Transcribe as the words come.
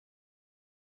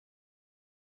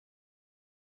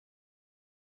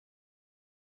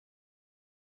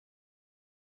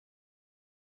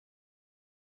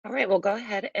All right, we'll go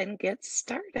ahead and get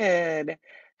started.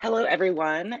 Hello,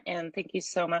 everyone, and thank you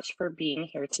so much for being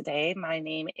here today. My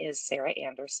name is Sarah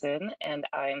Anderson, and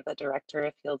I'm the Director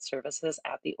of Field Services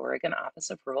at the Oregon Office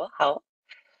of Rural Health.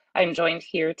 I'm joined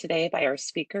here today by our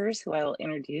speakers, who I will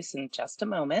introduce in just a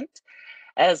moment,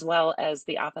 as well as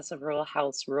the Office of Rural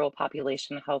Health's Rural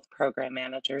Population Health Program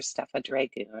Manager, Stefa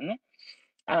Dragoon.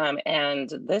 And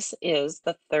this is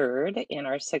the third in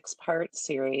our six-part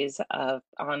series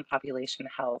on population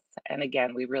health. And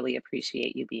again, we really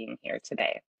appreciate you being here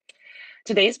today.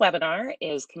 Today's webinar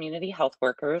is Community Health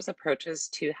Workers Approaches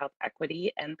to Health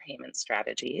Equity and Payment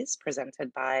Strategies,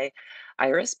 presented by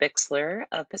Iris Bixler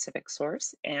of Pacific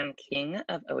Source, Ann King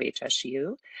of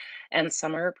OHSU, and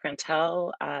Summer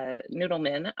Prantel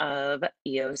Noodleman of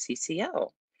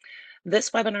EOCCO.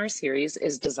 This webinar series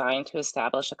is designed to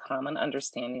establish a common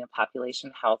understanding of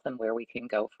population health and where we can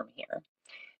go from here.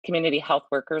 Community health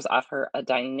workers offer a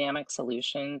dynamic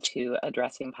solution to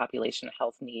addressing population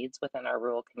health needs within our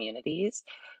rural communities,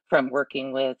 from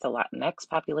working with the Latinx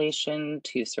population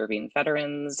to serving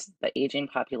veterans, the aging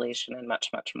population, and much,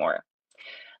 much more.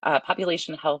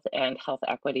 Population health and health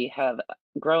equity have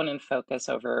grown in focus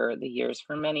over the years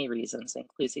for many reasons,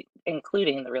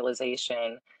 including the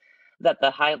realization that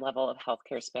the high level of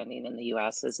healthcare spending in the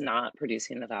US is not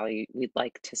producing the value we'd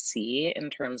like to see in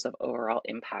terms of overall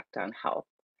impact on health.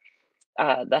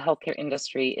 The healthcare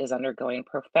industry is undergoing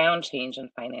profound change in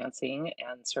financing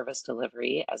and service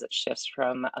delivery as it shifts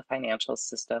from a financial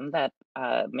system that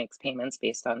makes payments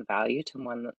based on value to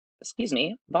one, excuse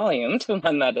me, volume to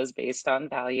one that is based on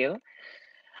value.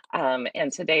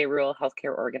 And today, rural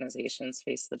healthcare organizations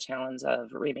face the challenge of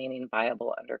remaining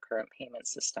viable under current payment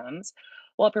systems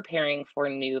while preparing for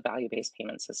new value-based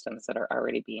payment systems that are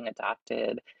already being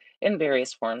adopted in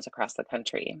various forms across the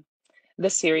country.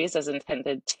 This series is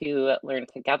intended to learn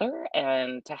together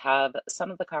and to have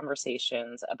some of the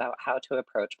conversations about how to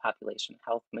approach population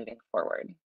health moving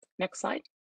forward. Next slide.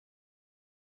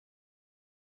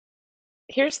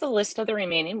 Here's the list of the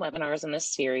remaining webinars in this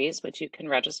series, which you can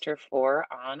register for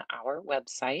on our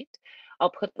website. I'll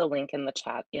put the link in the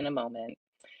chat in a moment.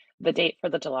 The date for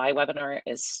the July webinar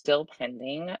is still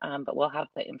pending, but we'll have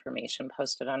the information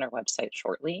posted on our website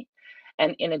shortly.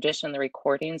 And in addition, the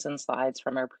recordings and slides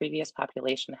from our previous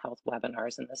population health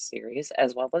webinars in this series,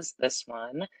 as well as this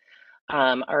one,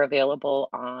 are available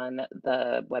on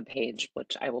the webpage,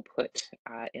 which I will put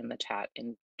in the chat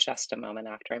in just a moment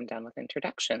after I'm done with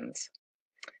introductions.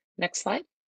 Next slide.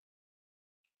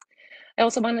 I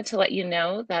also wanted to let you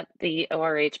know that the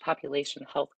ORH Population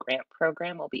Health Grant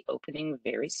Program will be opening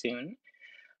very soon.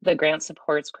 The grant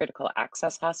supports critical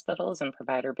access hospitals and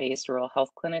provider-based rural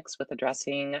health clinics with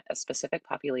addressing a specific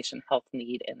population health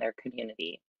need in their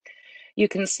community. You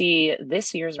can see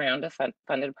this year's round of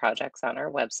funded projects on our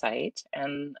website,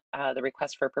 and the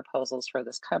request for proposals for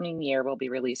this coming year will be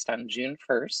released on June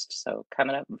 1st, so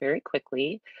coming up very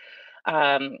quickly.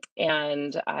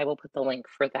 And I will put the link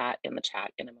for that in the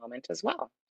chat in a moment as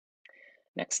well.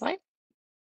 Next slide.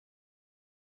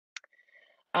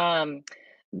 Um,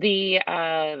 these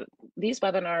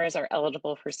webinars are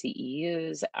eligible for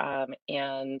CEUs,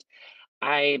 and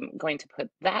I'm going to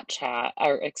put that chat,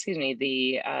 or excuse me,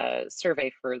 the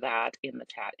survey for that in the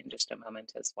chat in just a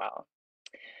moment as well.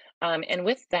 And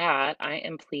with that, I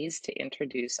am pleased to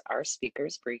introduce our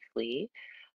speakers briefly.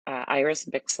 Iris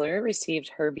Bixler received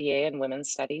her BA in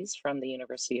Women's Studies from the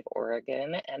University of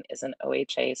Oregon and is an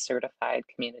OHA certified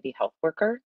community health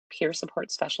worker, peer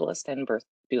support specialist, and birth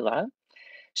doula.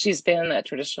 She's been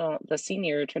the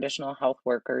senior traditional health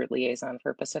worker liaison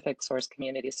for Pacific Source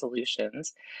Community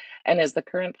Solutions and is the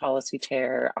current policy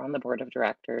chair on the board of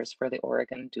directors for the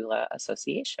Oregon Doula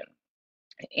Association.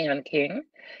 Ann King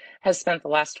has spent the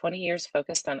last 20 years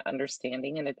focused on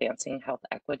understanding and advancing health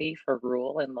equity for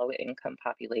rural and low income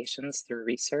populations through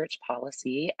research,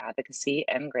 policy, advocacy,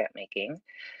 and grant making.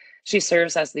 She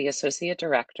serves as the Associate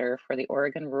Director for the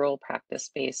Oregon Rural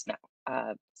Practice-Based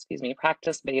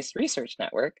Research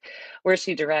Network, where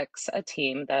she directs a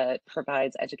team that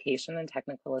provides education and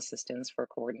technical assistance for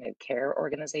coordinated care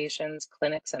organizations,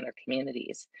 clinics, and their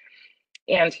communities,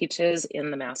 and teaches in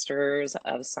the Masters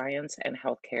of Science and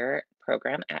Healthcare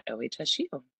program at OHSU.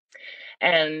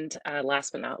 And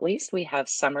last but not least, we have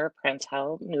Summer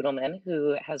Prantel Noodleman,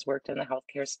 who has worked in the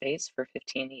healthcare space for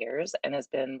 15 years and has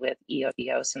been with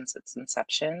EOCCO since its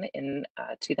inception in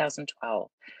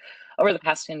 2012. Over the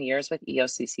past 10 years with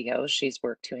EOCCO, she's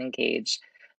worked to engage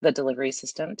the delivery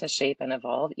system to shape and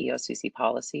evolve EOCC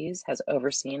policies, has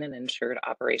overseen and ensured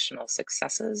operational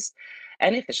successes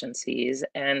and efficiencies,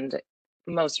 and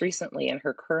Most recently, in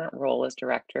her current role as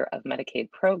Director of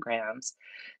Medicaid Programs,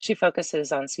 she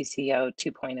focuses on CCO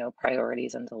 2.0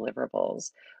 priorities and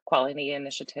deliverables, quality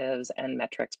initiatives, and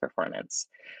metrics performance.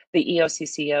 The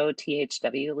EOCCO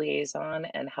THW liaison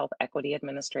and Health Equity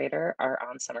Administrator are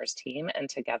on Summer's team, and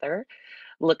together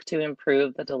look to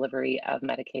improve the delivery of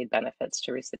Medicaid benefits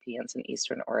to recipients in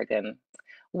Eastern Oregon.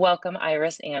 Welcome,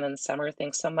 Iris, Ann, and Summer.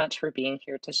 Thanks so much for being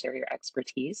here to share your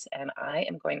expertise. And I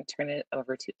am going to turn it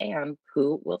over to Ann,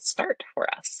 who will start for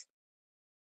us.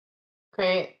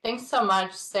 Great. Thanks so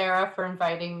much, Sarah, for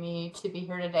inviting me to be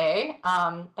here today.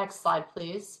 Next slide,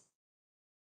 please.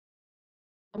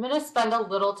 I'm going to spend a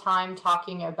little time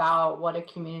talking about what a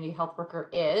community health worker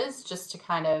is, just to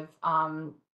kind of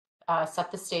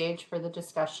set the stage for the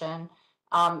discussion.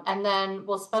 And then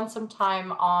we'll spend some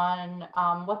time on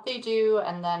what they do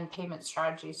and then payment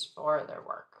strategies for their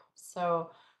work.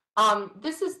 So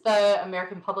this is the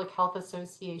American Public Health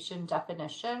Association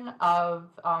definition of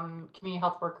community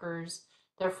health workers.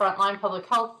 They're frontline public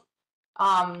health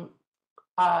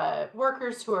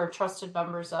workers who are trusted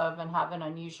members of and have an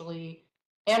unusually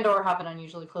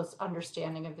close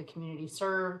understanding of the community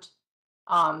served.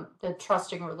 The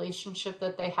trusting relationship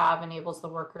that they have enables the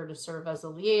worker to serve as a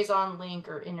liaison, link,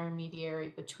 or intermediary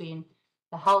between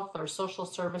the health or social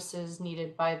services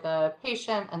needed by the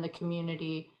patient and the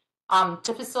community,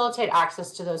 to facilitate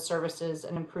access to those services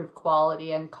and improve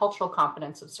quality and cultural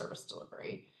competence of service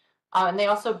delivery. And they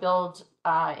also build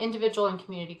individual and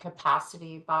community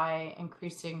capacity by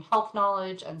increasing health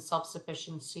knowledge and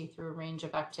self-sufficiency through a range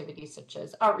of activities such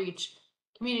as outreach,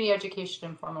 community education,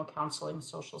 informal counseling,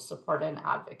 social support, and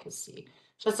advocacy.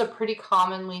 So it's a pretty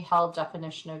commonly held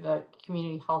definition of a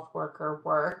community health worker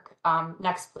work.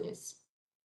 Next, please.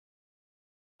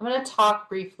 I'm going to talk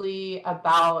briefly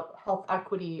about health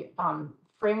equity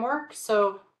framework.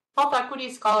 So health equity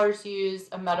scholars use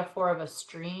a metaphor of a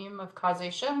stream of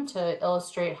causation to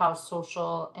illustrate how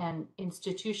social and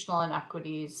institutional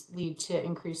inequities lead to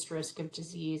increased risk of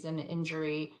disease and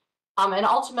injury, and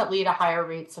ultimately to higher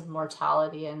rates of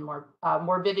mortality and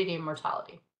morbidity and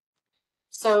mortality.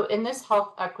 So in this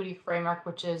health equity framework,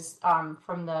 which is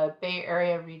from the Bay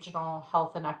Area Regional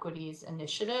Health and Equities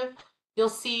Initiative, you'll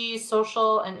see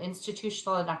social and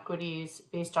institutional inequities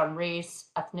based on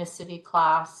race, ethnicity,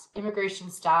 class, immigration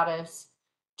status,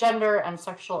 gender, and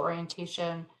sexual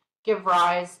orientation give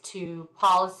rise to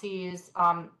policies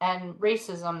and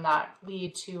racism that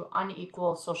lead to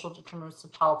unequal social determinants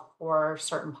of health for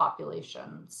certain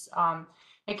populations. And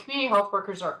community health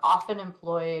workers are often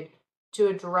employed to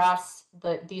address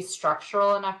these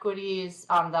structural inequities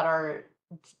that are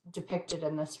depicted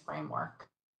in this framework.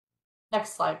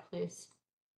 Next slide, please.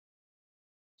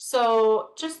 So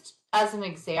just as an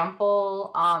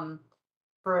example of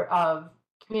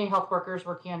community health workers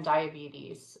working on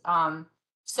diabetes.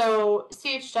 So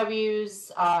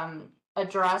CHWs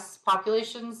address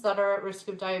populations that are at risk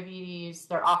of diabetes.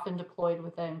 They're often deployed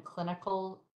within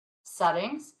clinical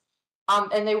settings,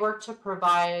 and they work to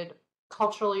provide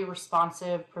culturally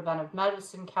responsive preventive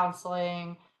medicine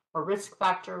counseling or risk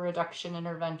factor reduction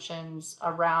interventions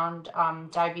around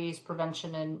diabetes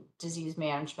prevention and disease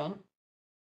management.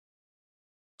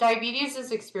 Diabetes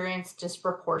is experienced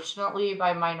disproportionately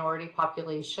by minority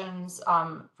populations.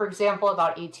 For example,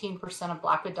 about 18% of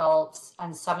Black adults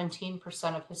and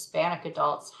 17% of Hispanic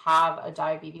adults have a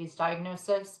diabetes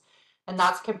diagnosis, and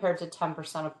that's compared to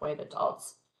 10% of white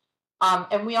adults.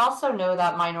 And we also know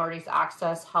that minorities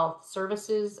access health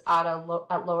services at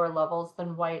lower levels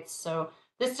than whites. So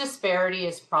this disparity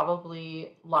is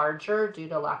probably larger due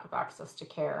to lack of access to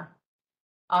care.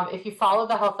 If you follow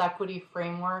the health equity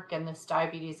framework and this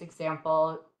diabetes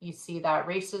example, you see that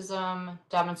racism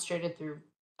demonstrated through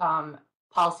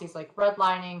policies like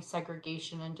redlining,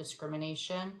 segregation, and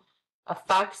discrimination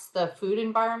affects the food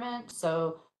environment.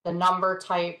 So the number,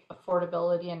 type,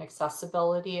 affordability, and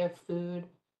accessibility of food.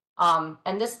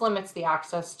 And this limits the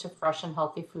access to fresh and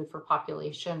healthy food for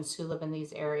populations who live in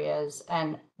these areas.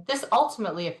 And this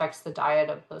ultimately affects the diet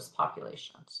of those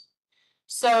populations.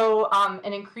 So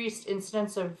an increased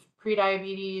incidence of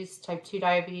prediabetes, type 2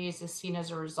 diabetes is seen as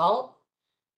a result,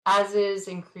 as is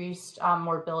increased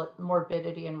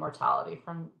morbidity and mortality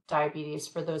from diabetes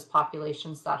for those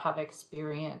populations that have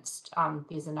experienced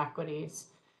these inequities.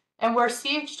 And where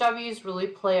CHWs really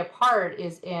play a part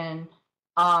is in,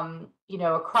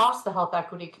 across the health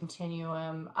equity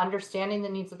continuum, understanding the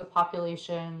needs of the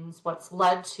populations, what's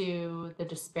led to the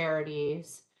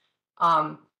disparities,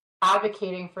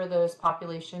 advocating for those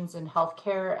populations in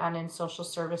healthcare and in social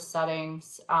service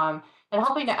settings, and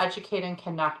helping to educate and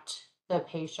connect the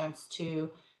patients to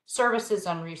services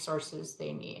and resources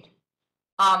they need.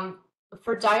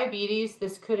 For diabetes,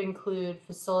 this could include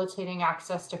facilitating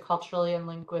access to culturally and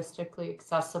linguistically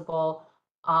accessible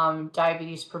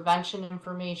diabetes prevention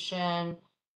information,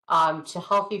 to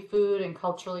healthy food and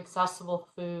culturally accessible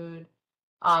food,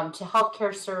 to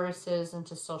healthcare services, and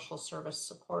to social service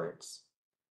supports.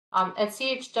 And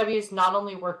CHWs not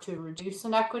only work to reduce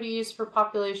inequities for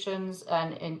populations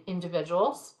and in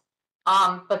individuals,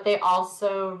 but they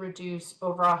also reduce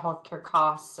overall healthcare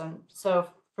costs. And so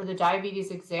for the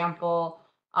diabetes example,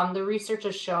 the research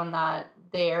has shown that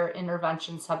their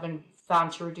interventions have been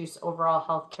found to reduce overall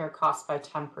healthcare costs by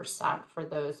 10% for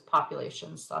those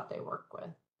populations that they work with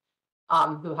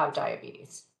who have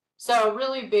diabetes. So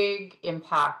really big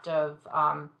impact of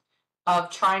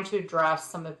trying to address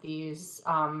some of these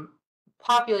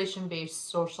population-based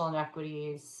social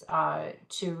inequities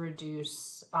to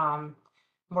reduce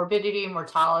morbidity,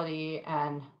 mortality,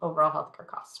 and overall healthcare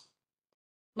costs.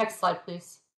 Next slide,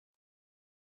 please.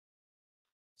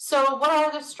 So what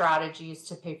are the strategies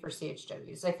to pay for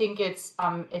CHWs? I think it's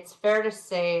fair to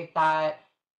say that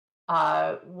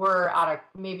we're at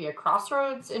maybe a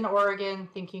crossroads in Oregon,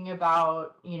 thinking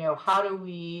about, how do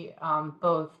we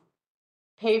both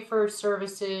pay for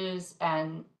services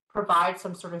and provide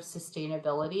some sort of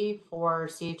sustainability for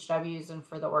CHWs and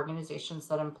for the organizations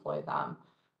that employ them.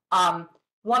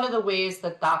 One of the ways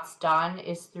that that's done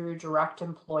is through direct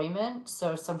employment.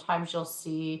 So sometimes you'll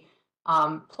see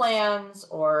plans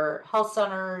or health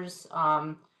centers,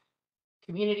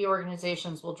 community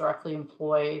organizations will directly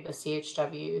employ the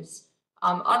CHWs.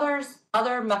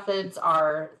 Other methods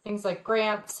are things like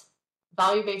grants,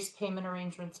 value-based payment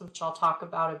arrangements, which I'll talk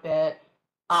about a bit,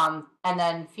 and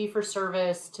then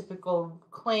fee-for-service, typical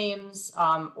claims,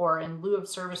 or in lieu of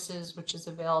services, which is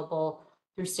available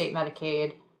through state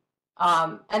Medicaid.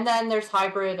 And then there's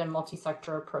hybrid and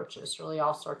multi-sector approaches, really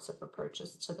all sorts of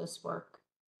approaches to this work.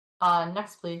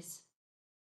 Next, please.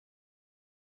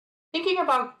 Thinking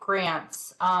about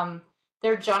grants,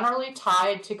 they're generally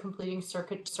tied to completing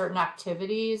certain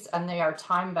activities, and they are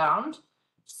time-bound.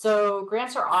 So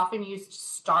grants are often used to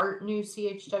start new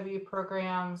CHW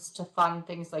programs, to fund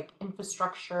things like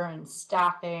infrastructure and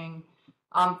staffing.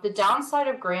 The downside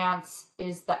of grants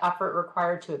is the effort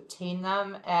required to obtain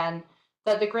them, and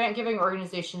that the grant-giving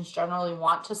organizations generally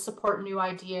want to support new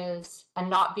ideas and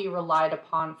not be relied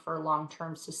upon for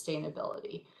long-term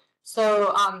sustainability.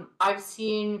 So I've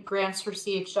seen grants for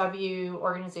CHW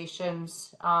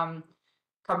organizations come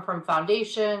from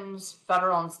foundations,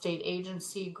 federal and state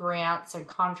agency grants and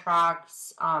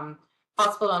contracts,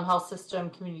 hospital and health system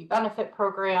community benefit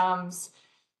programs,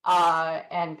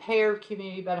 and payer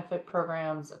community benefit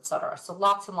programs, et cetera. So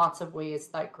lots and lots of ways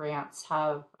that grants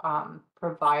have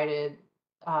provided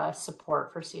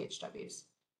support for CHWs.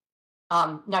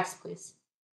 Next, please.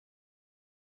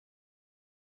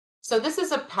 So this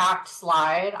is a packed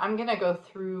slide. I'm going to go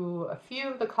through a few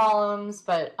of the columns,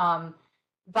 but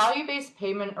value-based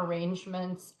payment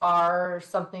arrangements are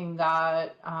something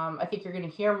that I think you're going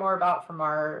to hear more about from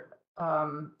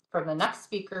from the next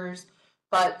speakers,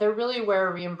 but they're really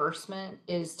where reimbursement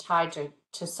is tied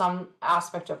to some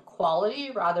aspect of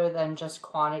quality rather than just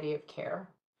quantity of care.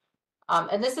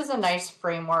 And this is a nice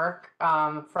framework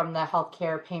from the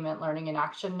Healthcare Payment Learning and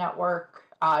Action Network.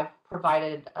 I've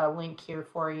provided a link here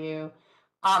for you.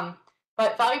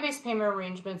 But value-based payment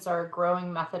arrangements are a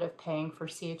growing method of paying for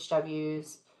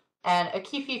CHWs. And a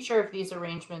key feature of these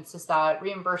arrangements is that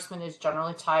reimbursement is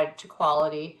generally tied to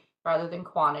quality rather than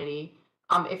quantity.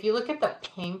 If you look at the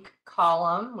pink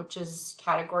column, which is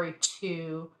category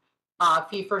 2,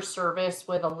 fee-for-service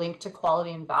with a link to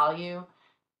quality and value,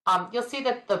 you'll see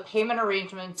that the payment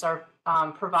arrangements are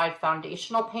provide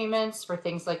foundational payments for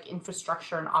things like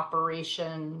infrastructure and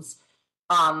operations,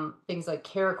 things like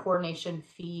care coordination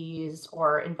fees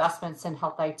or investments in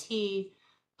health IT.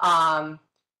 And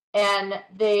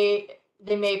they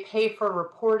may pay for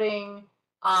reporting.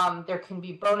 There can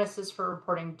be bonuses for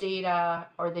reporting data,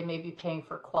 or they may be paying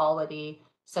for quality,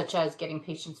 such as getting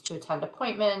patients to attend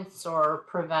appointments or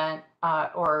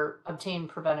obtain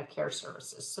preventive care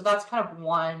services. So that's kind of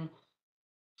one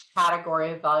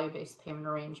category of value-based payment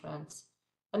arrangements.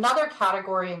 Another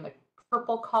category in the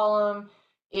purple column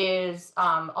is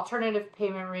alternative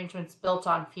payment arrangements built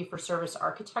on fee-for-service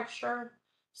architecture.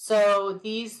 So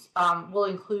these will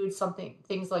include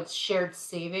things like shared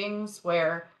savings,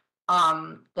 where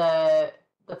the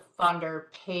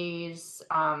funder pays,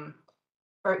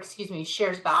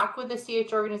 shares back with the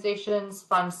CH organizations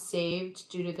funds saved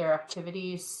due to their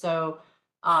activities. So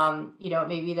it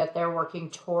may be that they're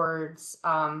working towards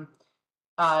some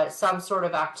sort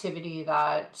of activity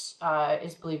that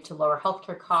is believed to lower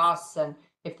healthcare costs, and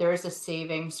if there is a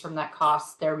savings from that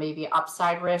cost, there may be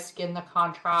upside risk in the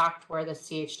contract where the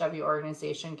CHW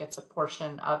organization gets a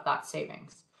portion of that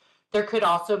savings. There could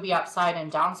also be upside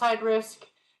and downside risk,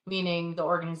 meaning the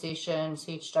organization,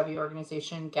 CHW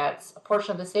organization, gets a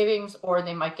portion of the savings, or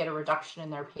they might get a reduction in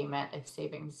their payment if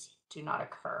savings do not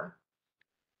occur.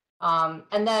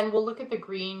 And then we'll look at the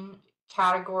green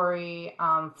category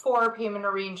for payment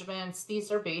arrangements.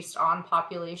 These are based on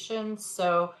population.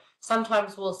 So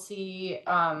sometimes we'll see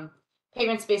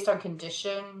payments based on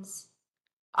conditions.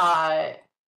 Hang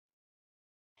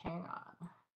on.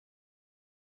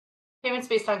 Payments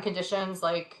based on conditions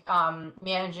like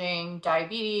managing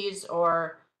diabetes,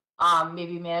 or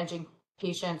maybe managing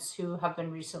patients who have been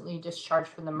recently discharged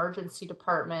from the emergency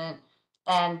department.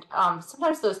 And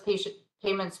sometimes those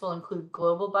payments will include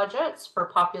global budgets for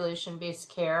population-based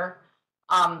care,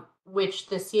 which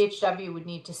the CHW would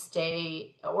need to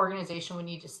organization would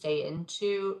need to stay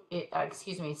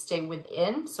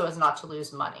within, so as not to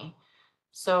lose money.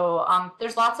 So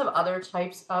there's lots of other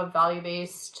types of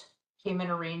value-based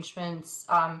payment arrangements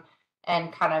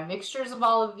and kind of mixtures of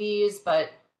all of these,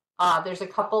 but there's a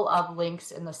couple of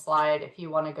links in the slide if you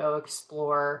want to go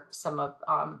explore some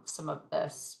of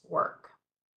this work.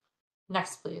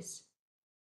 Next, please.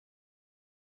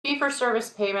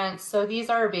 Fee-for-service payments. So these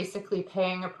are basically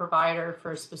paying a provider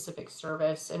for a specific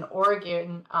service. In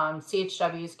Oregon,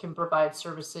 CHWs can provide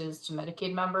services to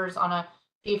Medicaid members on a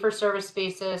fee-for-service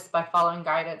basis by following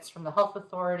guidance from the health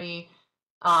authority.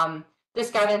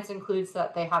 This guidance includes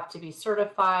that they have to be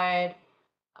certified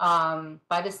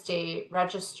by the state,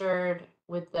 registered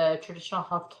with the Traditional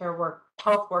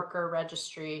Health Worker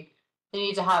Registry. They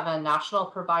need to have a National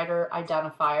Provider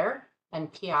Identifier,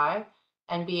 NPI,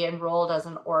 and be enrolled as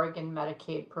an Oregon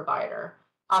Medicaid provider.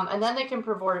 And then they can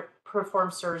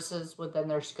perform services within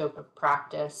their scope of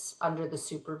practice under the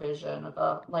supervision of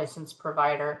a licensed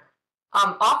provider.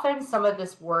 Often some of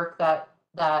this work that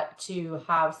to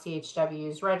have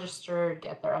CHWs registered,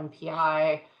 get their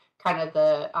NPI, kind of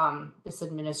this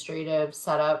administrative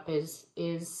setup is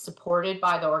supported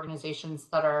by the organizations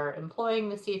that are employing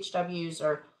the CHWs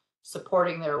or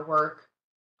supporting their work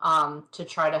to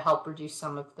try to help reduce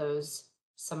some of those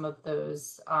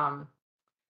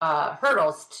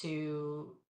hurdles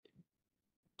to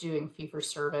doing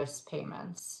fee-for-service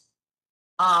payments.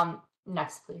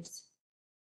 Next, please.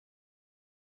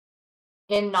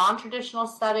 In non-traditional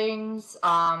settings,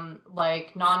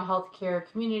 like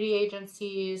non-healthcare community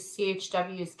agencies,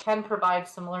 CHWs can provide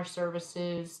similar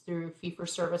services through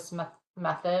fee-for-service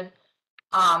method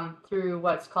through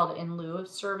what's called in lieu of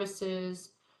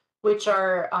services, which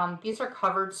are, these are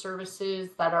covered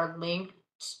services that are linked,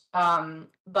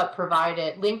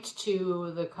 linked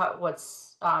to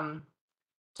what's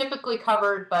typically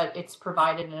covered, but it's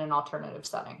provided in an alternative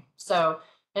setting. So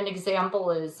an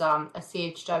example is a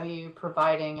CHW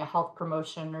providing a health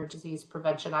promotion or disease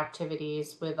prevention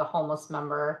activities with a homeless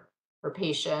member or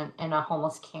patient in a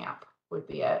homeless camp would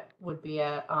be a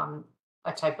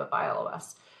type of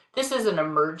ILOS. This is an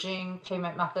emerging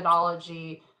payment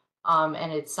methodology,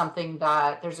 and it's something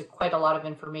that there's quite a lot of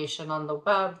information on the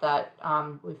web that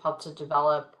we've helped to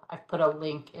develop. I've put a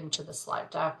link into the slide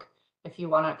deck if you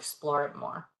want to explore it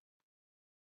more.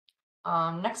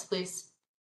 Next, please.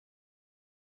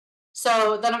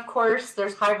 So then, of course,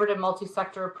 there's hybrid and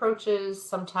multi-sector approaches.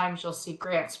 Sometimes you'll see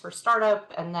grants for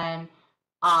startup, and then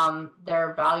there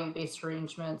are value-based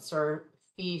arrangements or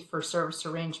fee-for-service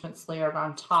arrangements layered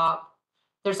on top.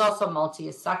 There's also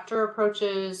multi-sector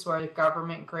approaches where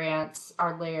government grants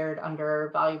are layered under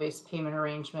value-based payment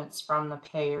arrangements from the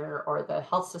payer or the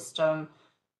health system.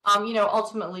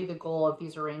 Ultimately, the goal of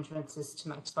these arrangements is to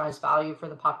maximize value for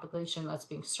the population that's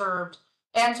being served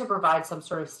and to provide some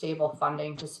sort of stable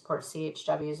funding to support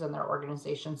CHWs and their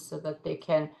organizations so that they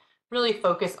can really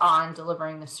focus on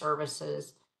delivering the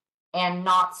services and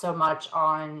not so much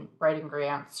on writing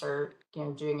grants or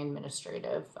doing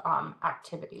administrative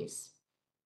activities.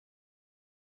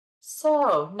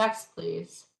 So next,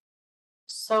 please.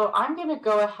 So I'm going to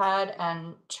go ahead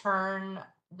and turn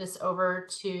this over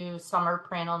to Summer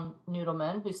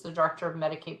Prandtl-Nudelman, who's the Director of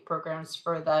Medicaid Programs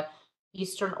for the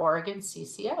Eastern Oregon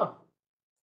CCO.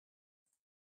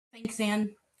 Thanks,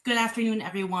 Anne. Good afternoon,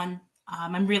 everyone.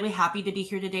 I'm really happy to be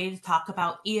here today to talk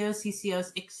about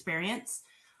EOCCO's experience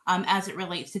as it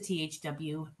relates to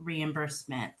THW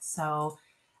reimbursement. So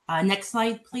next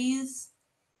slide, please.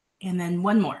 And then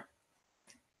one more.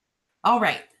 All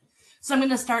right. So I'm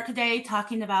going to start today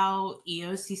talking about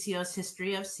EOCCO's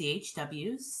history of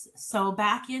CHWs. So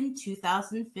back in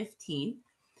 2015,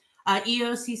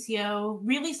 EOCCO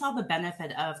really saw the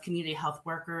benefit of community health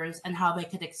workers and how they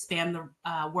could expand the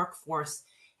workforce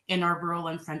in our rural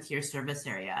and frontier service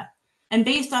area. And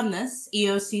based on this,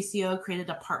 EOCCO created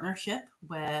a partnership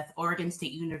with Oregon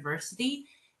State University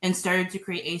and started to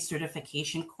create a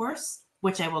certification course,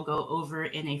 which I will go over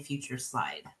in a future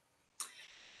slide.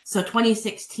 So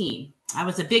 2016,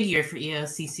 was a big year for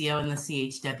EOCCO in the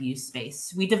CHW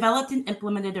space. We developed and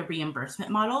implemented a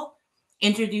reimbursement model,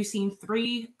 introducing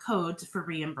 3 codes for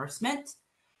reimbursement.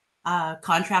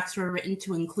 Contracts were written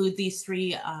to include these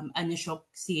 3 initial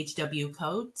CHW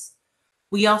codes.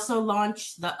 We also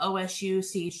launched the OSU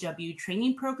CHW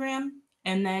training program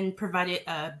and then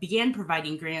began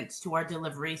providing grants to our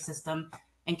delivery system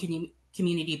and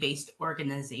community-based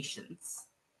organizations.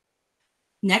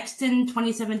 Next, in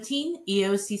 2017,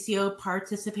 EOCCO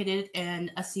participated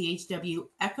in a CHW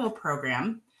ECHO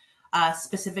program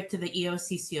specific to the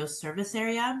EOCCO service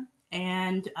area,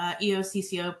 and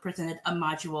EOCCO presented a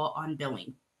module on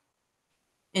billing.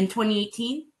 In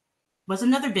 2018 was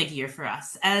another big year for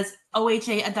us, as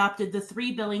OHA adopted the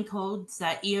 3 billing codes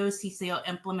that EOCCO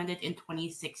implemented in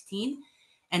 2016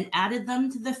 and added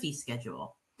them to the fee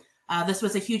schedule. This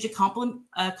was a huge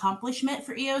accomplishment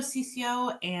for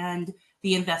EOCCO and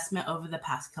the investment over the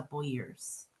past couple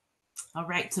years. All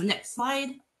right, so next slide.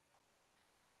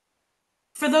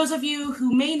 For those of you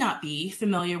who may not be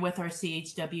familiar with our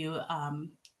CHW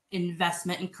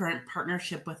investment and current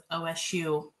partnership with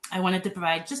OSU, I wanted to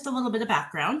provide just a little bit of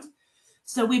background.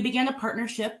 So we began a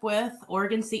partnership with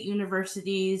Oregon State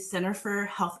University's Center for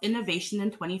Health Innovation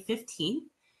in 2015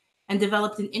 and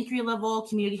developed an entry-level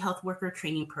community health worker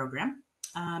training program.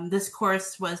 This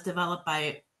course was developed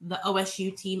by the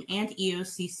OSU team and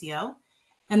EOCCO,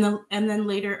 and then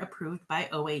later approved by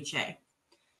OHA.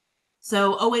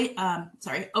 So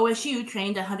OSU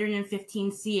trained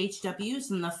 115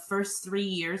 CHWs in the first 3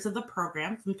 years of the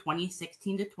program from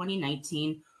 2016 to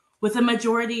 2019, with a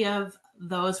majority of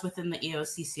those within the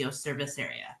EOCCO service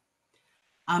area.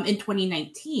 In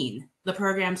 2019, the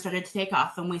program started to take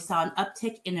off and we saw an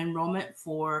uptick in enrollment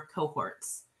for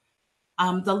cohorts.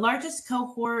 The largest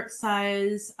cohort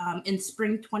size in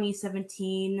spring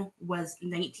 2017 was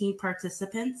 19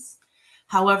 participants.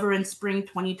 However, in spring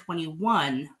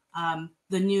 2021,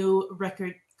 the new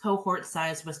record cohort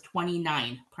size was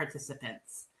 29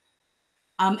 participants.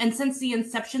 And since the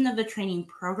inception of the training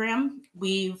program,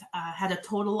 we've had a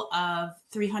total of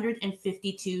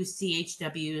 352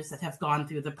 CHWs that have gone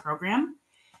through the program.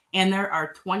 And there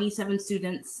are 27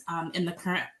 students in the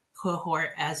current cohort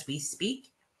as we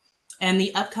speak. And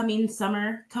the upcoming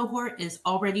summer cohort is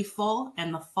already full,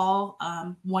 and the fall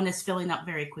one is filling up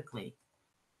very quickly.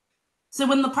 So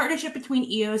when the partnership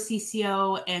between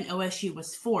EOCCO and OSU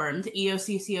was formed,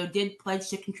 EOCCO did pledge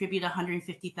to contribute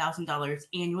 $150,000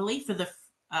 annually for the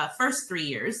first 3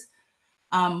 years,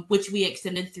 which we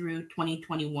extended through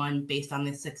 2021 based on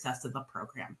the success of the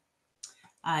program.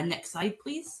 Next slide,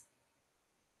 please.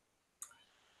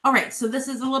 All right, so this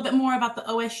is a little bit more about the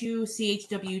OSU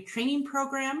CHW training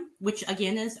program, which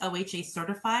again is OHA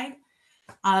certified.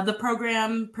 The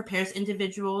program prepares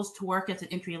individuals to work as an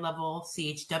entry-level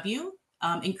CHW,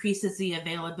 increases the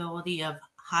availability of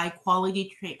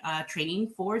high-quality training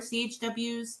for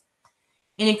CHWs.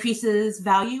 It increases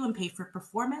value and pay for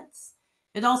performance.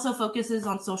 It also focuses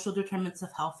on social determinants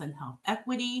of health and health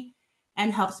equity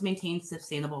and helps maintain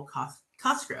sustainable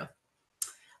cost growth.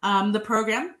 The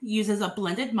program uses a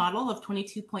blended model of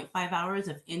 22.5 hours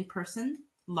of in-person,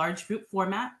 large group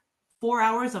format, 4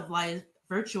 hours of live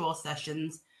virtual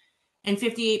sessions, and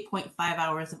 58.5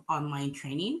 hours of online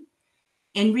training.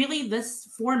 And really, this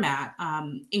format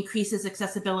increases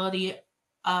accessibility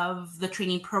of the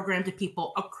training program to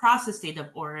people across the state of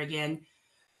Oregon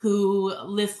who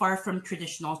live far from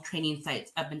traditional training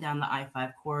sites up and down the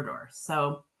I-5 corridor.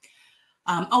 So,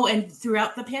 and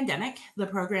throughout the pandemic, the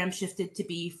program shifted to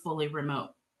be fully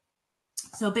remote.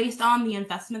 So based on the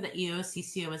investment that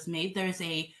EOCCO has made, there's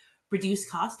a reduced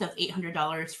cost of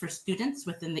 $800 for students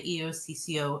within the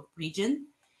EOCCO region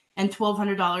and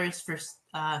 $1,200 for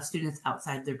students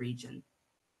outside the region.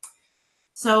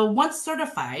 So once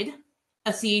certified,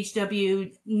 a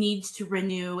CHW needs to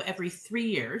renew every 3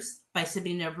 years by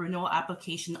submitting a renewal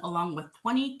application along with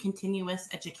 20 continuous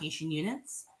education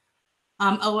units.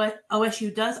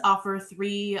 OSU does offer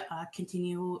 3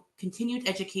 continued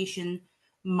education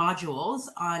modules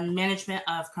on management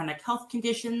of chronic health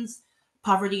conditions,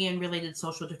 poverty and related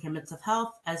social determinants of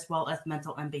health, as well as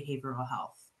mental and behavioral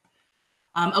health.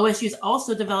 OSU has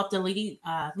also developed a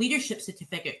leadership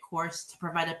certificate course to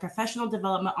provide a professional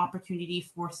development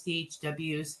opportunity for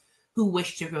CHWs who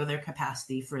wish to grow their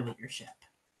capacity for leadership.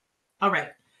 All right,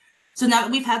 so now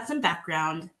that we've had some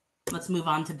background, let's move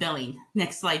on to billing.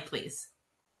 Next slide, please.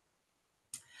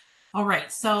 All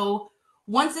right, so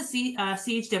Once a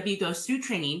CHW goes through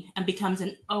training and becomes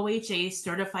an OHA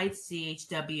certified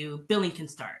CHW, billing can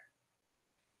start.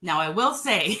 Now, I will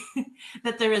say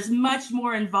that there is much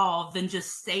more involved than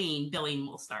just saying billing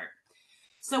will start.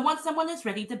 So once someone is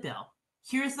ready to bill,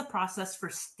 here's the process for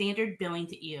standard billing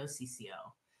to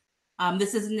EOCCO.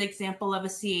 This is an example of a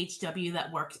CHW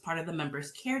that works part of the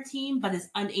member's care team, but is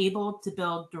unable to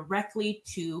bill directly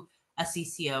to a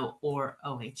CCO or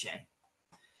OHA.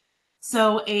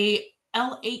 So a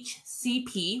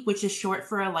LHCP, which is short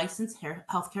for a licensed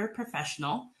healthcare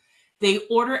professional, they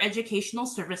order educational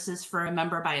services for a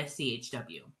member by a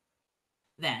CHW.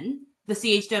 Then the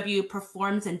CHW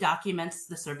performs and documents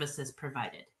the services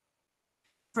provided.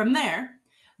 From there,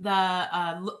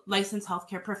 the licensed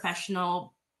healthcare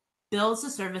professional bills the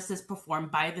services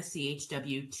performed by the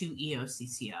CHW to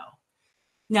EOCCO.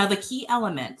 Now, the key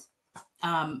element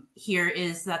here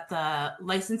is that the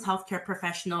licensed healthcare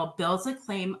professional bills a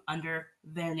claim under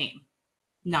their name,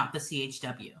 not the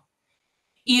CHW.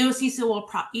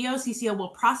 EOCCO will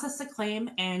process the claim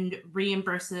and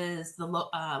reimburses the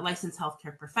licensed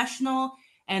healthcare professional,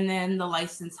 and then the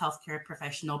licensed healthcare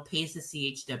professional pays the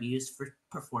CHWs for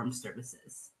performed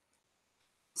services.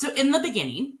 So in the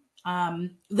beginning,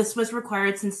 this was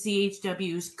required since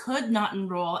CHWs could not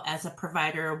enroll as a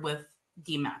provider with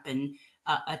DMAP and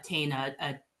attain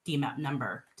a DMAP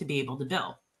number to be able to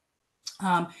bill.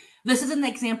 This is an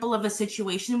example of a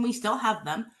situation, we still have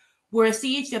them, where a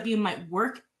CHW might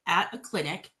work at a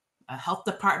clinic, a health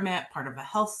department, part of a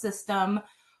health system,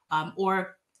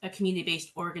 or a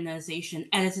community-based organization,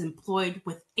 and is employed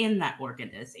within that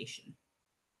organization.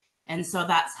 And so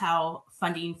that's how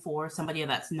funding for somebody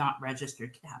that's not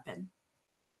registered can happen.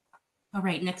 All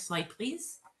right, next slide,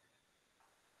 please.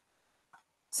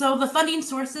 So the funding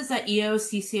sources that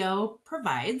EOCCO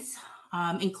provides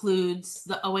includes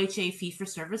the OHA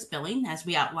fee-for-service billing, as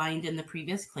we outlined in the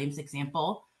previous claims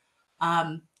example.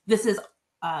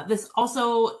 This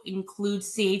also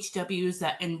includes CHWs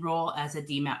that enroll as a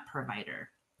DMAP provider.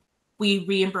 We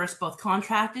reimburse both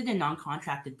contracted and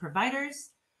non-contracted providers.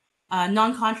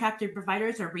 Non-contracted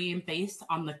providers are reimbursed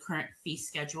on the current fee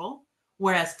schedule,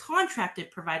 whereas contracted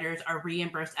providers are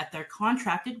reimbursed at their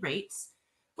contracted rates,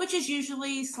 which is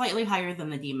usually slightly higher than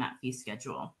the DMAP fee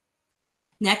schedule.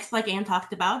 Next, like Ann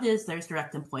talked about, is there's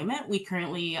direct employment. We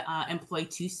currently employ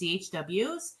 2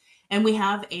 CHWs, and we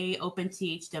have an open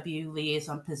THW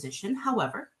liaison position.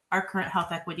 However, our current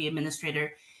health equity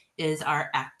administrator is our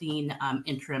acting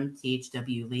interim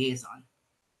THW liaison.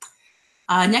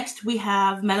 Next, we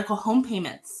have medical home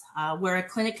payments, where a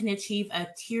clinic can achieve a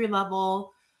tier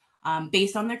level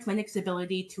based on their clinic's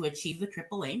ability to achieve the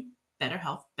AAA, better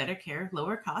health, better care,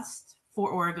 lower costs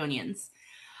for Oregonians.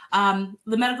 The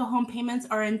medical home payments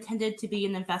are intended to be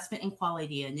an investment in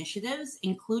quality initiatives,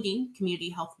 including community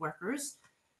health workers,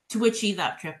 to achieve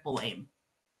that AAA.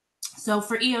 So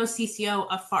for EOCCO,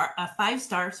 a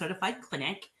 5-star certified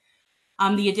clinic,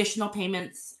 the additional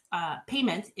payment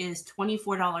is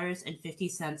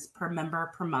 $24.50 per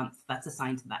member per month that's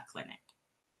assigned to that clinic.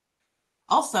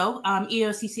 Also,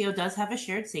 EOCCO does have a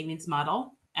shared savings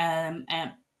model,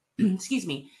 excuse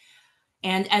me.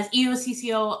 And as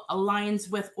EOCCO aligns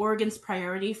with Oregon's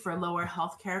priority for lower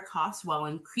healthcare costs while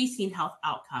increasing health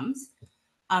outcomes,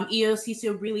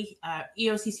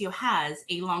 EOCCO has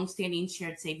a longstanding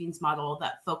shared savings model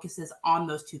that focuses on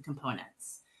those 2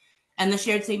 components. And the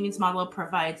shared savings model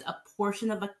provides a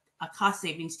portion of a cost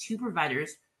savings to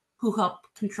providers who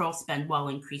help control spend while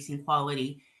increasing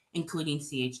quality, including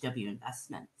CHW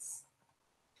investments.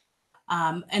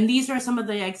 And these are some of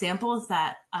the examples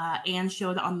that Ann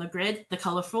showed on the grid, the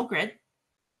colorful grid,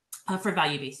 for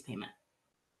value-based payment.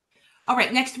 All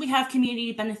right, next we have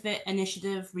Community Benefit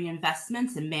Initiative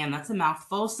reinvestments, and man, that's a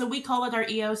mouthful. So we call it our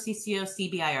EOCCO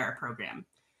CBIR program.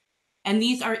 And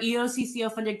these are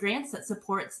EOCCO funded grants that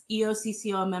supports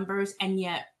EOCCO members and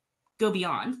yet go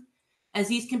beyond, as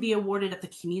these can be awarded at the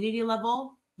community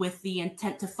level with the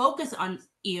intent to focus on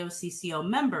EOCCO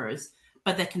members,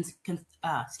 but they can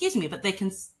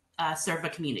serve a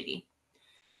community.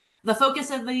 The focus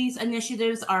of these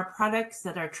initiatives are products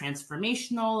that are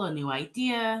transformational, a new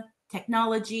idea,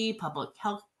 technology, public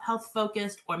health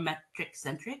focused, or metric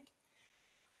centric.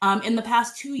 In the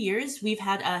past 2 years, we've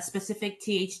had a specific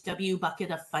THW bucket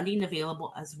of funding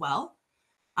available as well.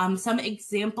 Some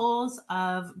examples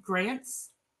of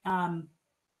grants that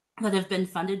have been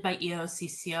funded by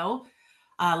EOCCO.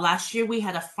 Last year, we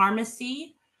had a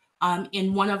pharmacy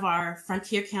in one of our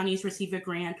frontier counties receive a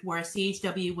grant where a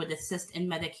CHW would assist in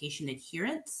medication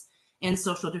adherence and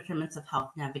social determinants of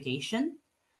health navigation.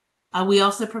 We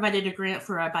also provided a grant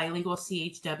for a bilingual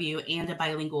CHW and a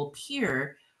bilingual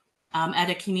peer at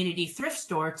a community thrift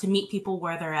store to meet people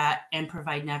where they're at and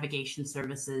provide navigation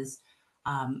services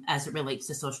as it relates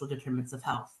to social determinants of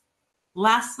health.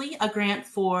 Lastly, a grant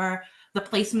for the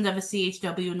placement of a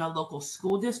CHW in a local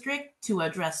school district to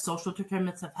address social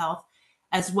determinants of health,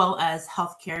 as well as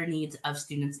healthcare needs of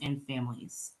students and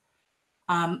families.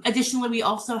 Additionally, we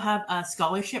also have a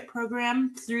scholarship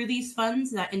program through these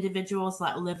funds that individuals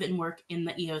that live and work in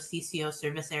the EOCCO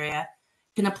service area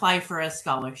can apply for a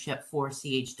scholarship for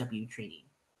CHW training.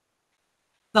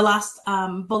 The last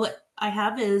bullet I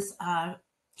have is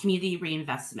community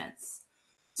reinvestments.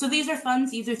 So these are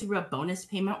funds either through a bonus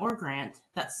payment or grant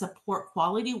that support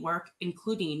quality work,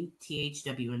 including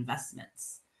THW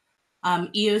investments.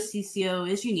 EOCCO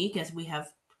is unique as we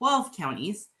have 12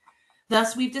 counties.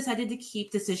 Thus, we've decided to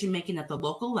keep decision-making at the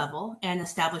local level and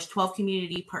establish 12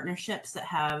 community partnerships that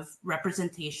have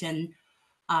representation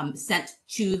sent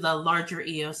to the larger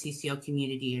EOCCO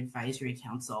Community Advisory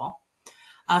Council.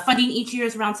 Funding each year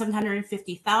is around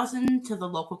 $750,000 to the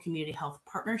local community health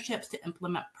partnerships to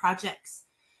implement projects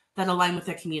that align with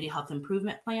their community health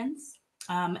improvement plans.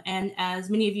 And as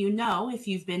many of you know, if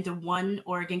you've been to one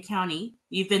Oregon County,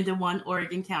 you've been to one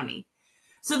Oregon County.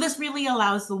 So this really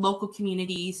allows the local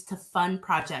communities to fund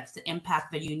projects that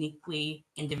impact their uniquely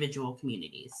individual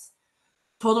communities.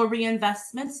 Total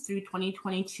reinvestments through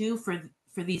 2022 for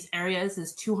these areas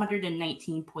is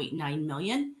 $219.9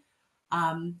 million.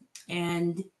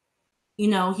 And, you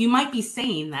know, you might be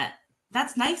saying that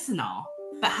that's nice and all,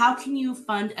 but how can you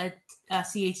fund a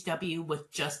CHW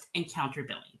with just encounter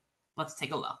billing? Let's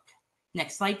take a look.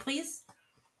 Next slide, please.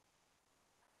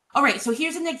 All right, so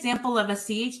here's an example of a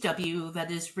CHW that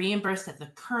is reimbursed at the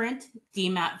current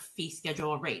DMAP fee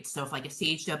schedule rate. So if like a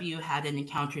CHW had an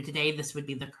encounter today, this would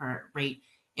be the current rate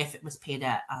if it was paid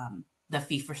at the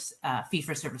fee for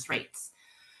service rates.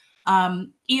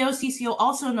 EOCCO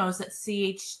also knows that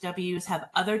CHWs have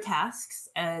other tasks,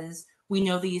 as we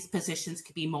know these positions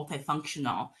could be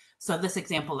multifunctional. So this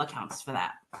example accounts for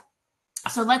that.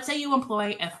 So let's say you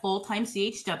employ a full-time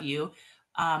CHW.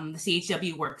 The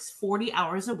CHW works 40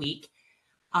 hours a week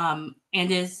and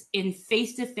is in a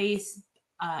face-to-face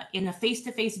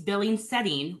billing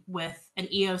setting with an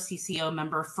EOCCO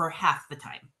member for half the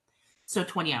time, so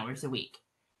 20 hours a week.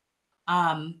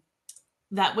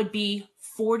 That would be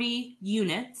 40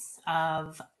 units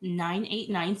of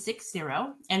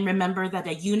 98960. And remember that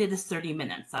a unit is 30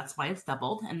 minutes. That's why it's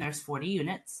doubled, and there's 40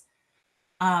 units.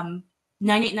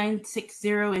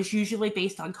 98960 is usually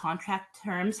based on contract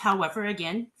terms. However,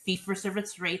 again,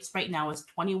 fee-for-service rates right now is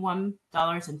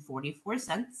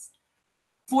 $21.44.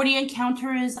 40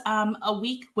 encounters a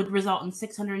week would result in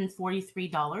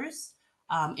 $643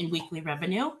 in weekly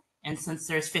revenue. And since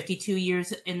there's 52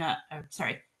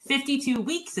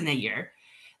 weeks in a year,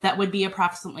 that would be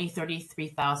approximately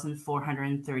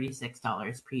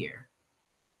 $33,436 per year.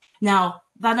 Now,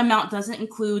 that amount doesn't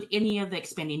include any of the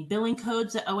expanding billing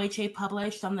codes that OHA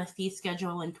published on the fee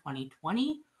schedule in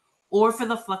 2020, or for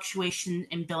the fluctuation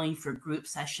in billing for group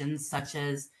sessions such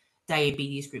as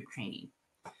diabetes group training.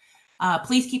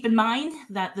 Please keep in mind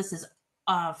that this is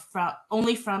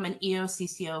only from an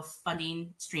EOCCO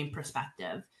funding stream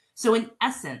perspective. So in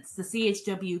essence, the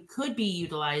CHW could be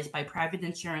utilized by private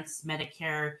insurance,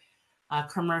 Medicare,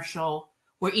 commercial,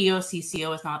 where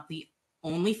EOCCO is not the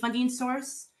only funding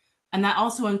source. And that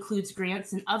also includes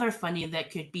grants and other funding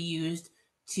that could be used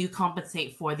to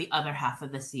compensate for the other half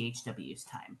of the CHW's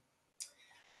time.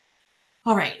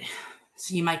 All right,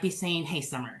 so you might be saying, hey,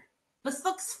 Summer, this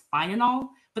looks fine and all,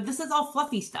 but this is all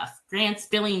fluffy stuff. Grants,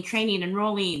 billing, training,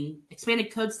 enrolling,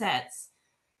 expanded code sets.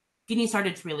 Getting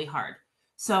started is really hard.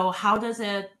 So how does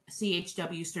a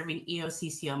CHW serving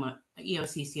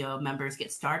EOCCO members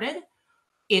get started?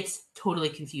 It's totally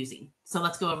confusing. So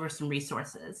let's go over some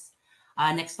resources.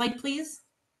 Next slide, please.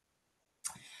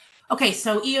 Okay,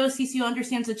 so EOCCO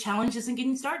understands the challenges in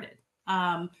getting started.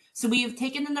 So we have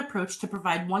taken an approach to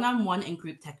provide one-on-one and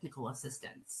group technical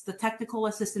assistance. The technical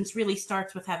assistance really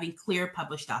starts with having clear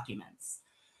published documents.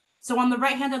 So on the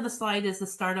right hand of the slide is the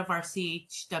start of our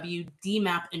CHW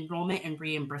DMAP enrollment and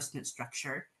reimbursement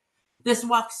structure. This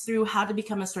walks through how to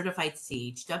become a certified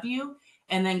CHW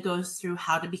and then goes through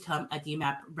how to become a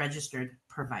DMAP registered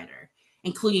provider,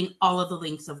 including all of the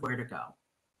links of where to go.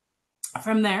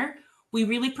 From there, we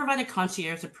really provide a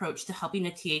concierge approach to helping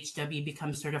a THW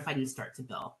become certified and start to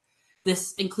bill.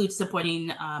 This includes support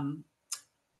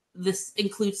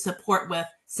with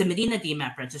submitting a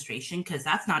DMAP registration, because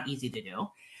that's not easy to do.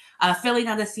 Filling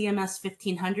out a CMS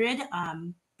 1500,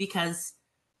 because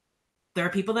there are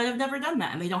people that have never done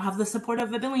that and they don't have the support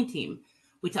of a billing team.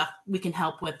 We can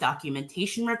help with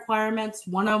documentation requirements,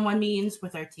 one-on-one meetings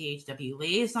with our THW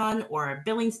liaison or our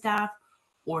billing staff,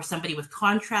 or somebody with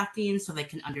contracting so they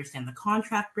can understand the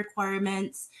contract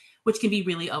requirements, which can be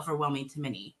really overwhelming to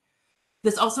many.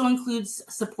 This also includes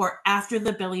support after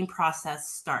the billing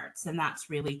process starts, and that's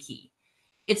really key.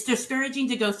 It's discouraging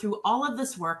to go through all of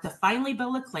this work to finally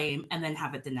bill a claim and then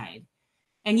have it denied.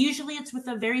 And usually it's with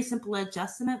a very simple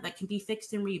adjustment that can be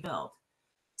fixed and rebuilt.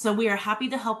 So we are happy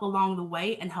to help along the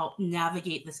way and help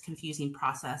navigate this confusing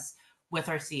process with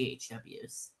our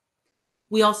CHWs.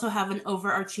 We also have an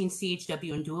overarching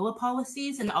CHW and doula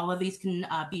policies, and all of these can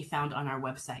be found on our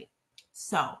website.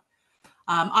 So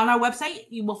on our website,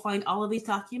 you will find all of these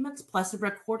documents, plus a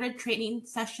recorded training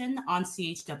session on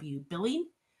CHW billing,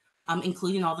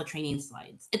 including all the training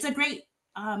slides. It's a great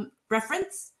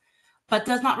reference, but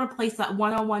does not replace that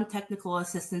one-on-one technical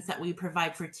assistance that we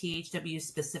provide for THW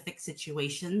specific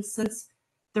situations, since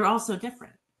they're all so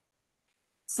different.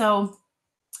 So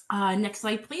next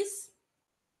slide, please.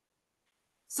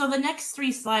 So the next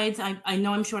 3 slides, I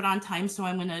know I'm short on time, so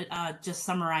I'm going to just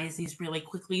summarize these really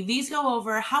quickly. These go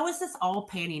over how is this all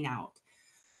panning out.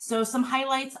 So some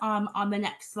highlights on the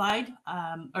next slide,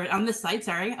 or on this slide,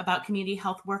 sorry, about community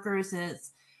health workers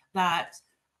is that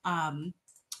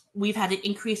we've had an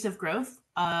increase of growth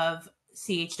of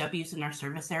CHWs in our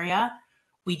service area.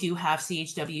 We do have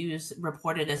CHWs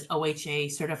reported as OHA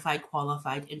certified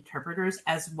qualified interpreters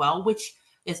as well, which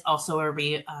is also a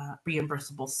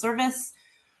reimbursable service.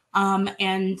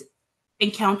 And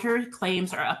encounter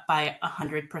claims are up by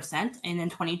 100%. And in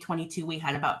 2022, we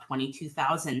had about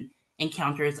 22,000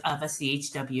 encounters of a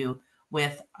CHW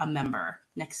with a member.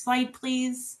 Next slide,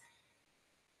 please.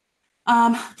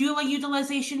 Doula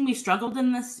utilization, we've struggled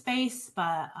in this space,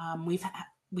 but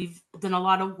we've done a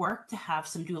lot of work to have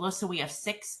some doulas. So we have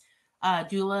 6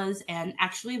 doulas, and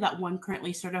actually that one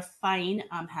currently certifying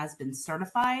has been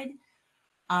certified.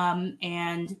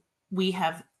 And we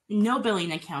have no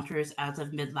billing encounters as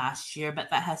of mid last year, but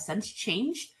that has since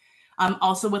changed.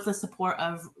 Also with the support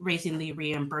of raising the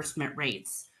reimbursement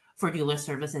rates for doula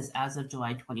services as of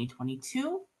July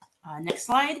 2022. Next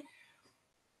slide.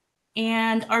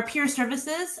 And our peer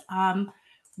services,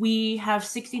 we have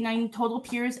 69 total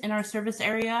peers in our service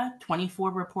area,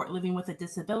 24 report living with a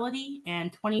disability,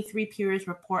 and 23 peers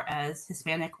report as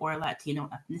Hispanic or Latino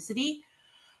ethnicity.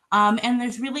 And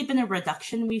there's really been a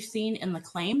reduction we've seen in the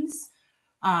claims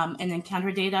and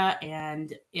encounter data,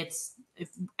 and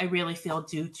I really feel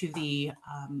due to the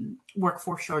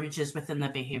workforce shortages within the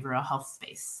behavioral health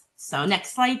space. So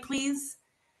next slide, please.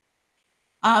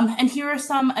 And here are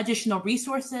some additional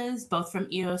resources, both from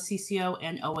EOCCO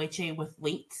and OHA with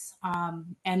links.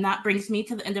 And that brings me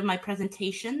to the end of my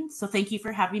presentation. So thank you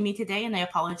for having me today, and I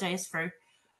apologize for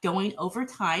going over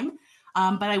time.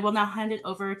 But I will now hand it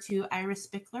over to Iris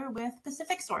Bickler with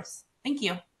PacificSource. Thank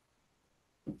you.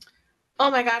 Oh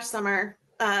my gosh, Summer.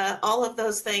 All of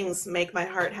those things make my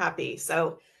heart happy.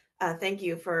 So thank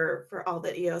you for all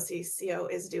that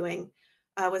EOCCO is doing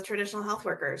with traditional health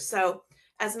workers. So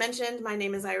as mentioned, my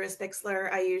name is Iris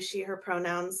Bixler. I use she, her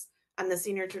pronouns. I'm the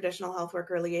Senior Traditional Health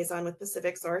Worker Liaison with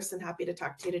PacificSource, and happy to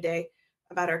talk to you today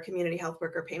about our community health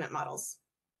worker payment models.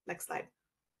 Next slide.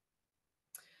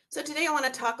 So today I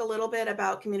want to talk a little bit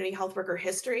about community health worker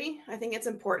history. I think it's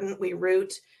important we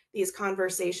root these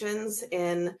conversations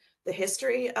in the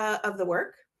history of the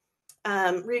work.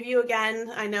 Review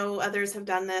again, I know others have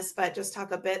done this, but just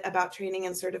talk a bit about training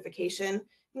and certification,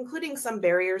 including some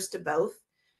barriers to both.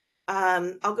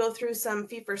 I'll go through some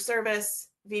fee-for-service,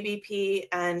 VBP,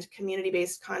 and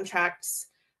community-based contracts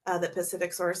that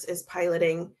PacificSource is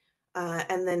piloting,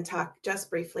 and then talk just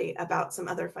briefly about some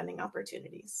other funding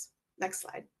opportunities. Next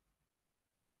slide.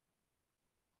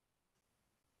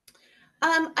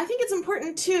 I think it's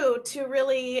important too to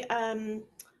really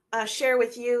share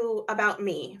with you about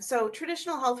me. So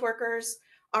traditional health workers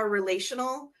are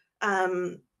relational.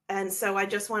 And so I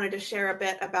just wanted to share a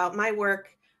bit about my work.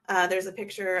 There's a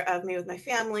picture of me with my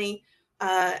family.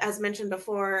 As mentioned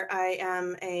before, I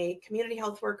am a community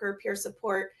health worker, peer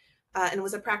support, and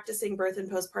was a practicing birth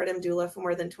and postpartum doula for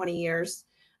more than 20 years.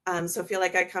 So I feel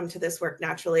like I come to this work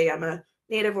naturally. I'm a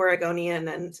native Oregonian,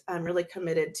 and I'm really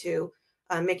committed to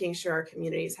making sure our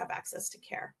communities have access to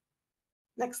care.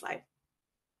 Next slide.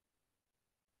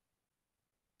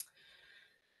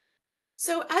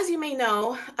 So as you may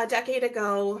know, a decade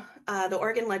ago, the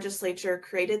Oregon legislature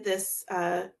created this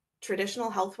traditional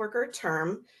health worker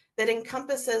term that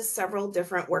encompasses several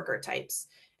different worker types,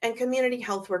 and community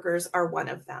health workers are one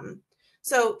of them.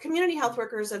 So community health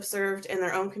workers have served in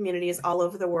their own communities all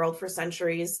over the world for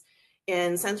centuries.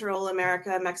 In Central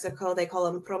America, Mexico, they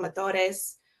call them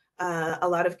promotores. a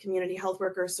lot of community health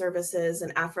worker services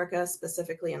in Africa,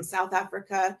 specifically in South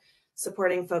Africa,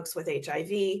 supporting folks with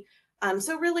HIV.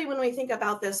 So really, when we think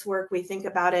about this work, we think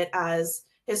about it as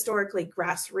historically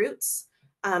grassroots.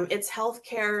 It's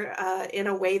healthcare in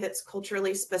a way that's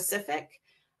culturally specific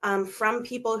from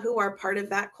people who are part of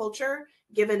that culture,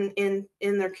 given in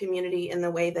their community in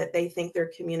the way that they think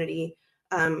their community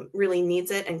really needs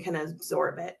it and can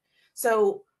absorb it.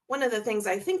 So one of the things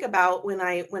I think about when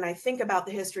I think about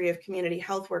the history of community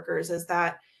health workers is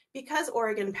that because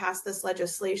Oregon passed this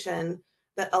legislation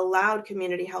that allowed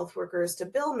community health workers to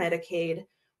bill Medicaid,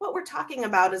 what we're talking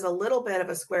about is a little bit of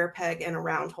a square peg in a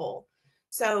round hole.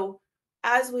 So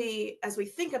as we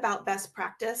think about best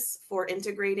practice for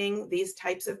integrating these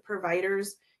types of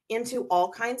providers into all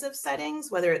kinds of settings,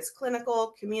 whether it's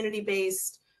clinical,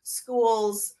 community-based,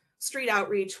 schools, street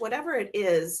outreach, whatever it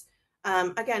is,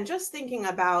 again, just thinking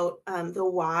about the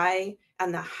why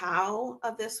and the how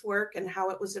of this work and how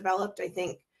it was developed, I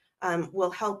think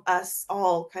will help us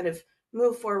all kind of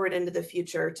move forward into the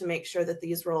future to make sure that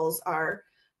these roles are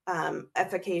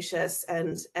efficacious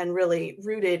and really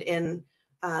rooted in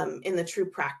the true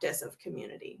practice of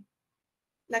community.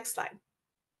 Next slide.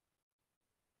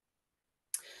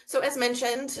 So as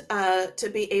mentioned, to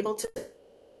be able to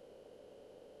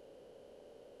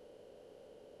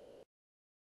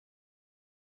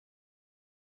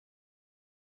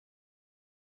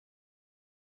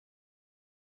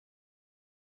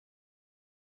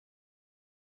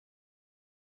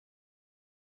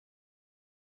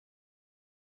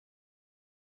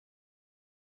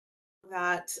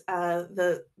that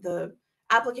the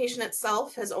application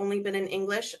itself has only been in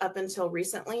English up until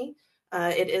recently.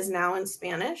 It is now in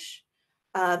Spanish.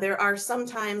 There are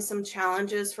sometimes some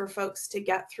challenges for folks to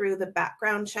get through the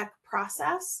background check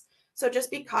process. So just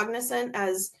be cognizant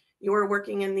as you're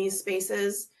working in these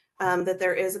spaces that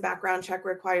there is a background check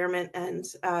requirement, and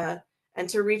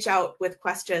to reach out with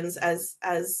questions as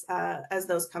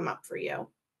those come up for you.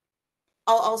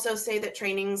 I'll also say that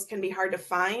trainings can be hard to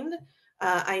find.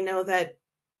 I know that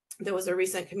there was a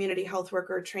recent community health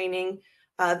worker training.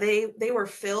 They were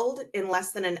filled in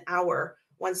less than an hour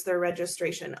once their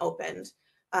registration opened.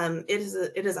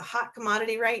 It is a hot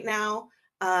commodity right now,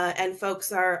 and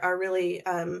folks are really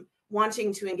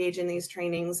wanting to engage in these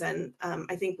trainings. And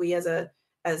I think we as a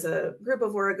group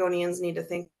of Oregonians need to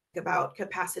think about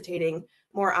capacitating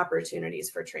more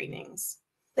opportunities for trainings.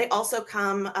 They also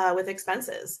come with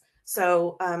expenses.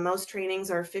 So most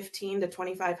trainings are $1,500 to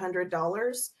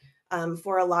 $2,500.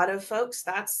 For a lot of folks,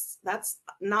 that's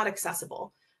not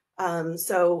accessible.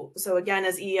 So again,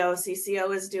 as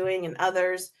EOCCO is doing and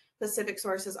others, Pacific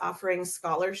Source is offering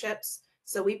scholarships.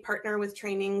 So we partner with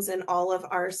trainings in all of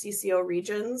our CCO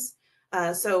regions.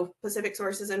 So Pacific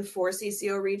Source is in 4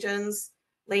 CCO regions,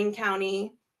 Lane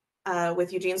County,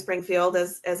 with Eugene Springfield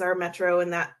as our metro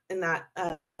in that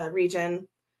region,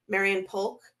 Marion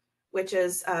Polk, which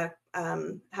is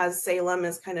has Salem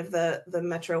as kind of the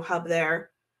metro hub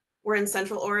there. We're in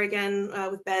Central Oregon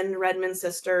with Bend, Redmond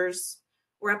Sisters.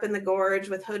 We're up in the Gorge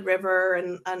with Hood River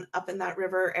and up in that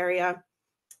river area.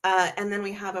 And then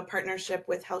we have a partnership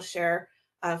with HealthShare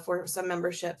for some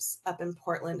memberships up in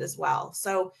Portland as well.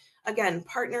 So again,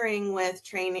 partnering with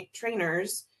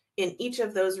trainers in each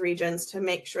of those regions to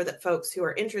make sure that folks who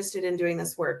are interested in doing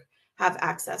this work have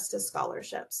access to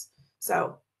scholarships.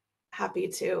 So happy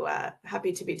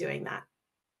to be doing that.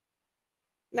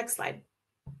 Next slide.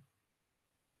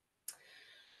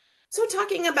 So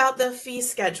talking about the fee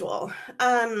schedule,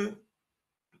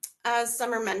 as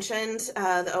Summer mentioned,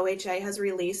 the OHA has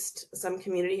released some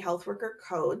community health worker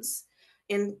codes.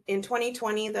 In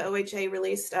 2020, the OHA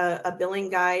released a billing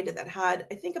guide that had,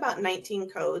 I think, about 19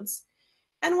 codes,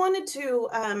 and wanted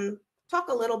to talk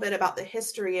a little bit about the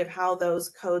history of how those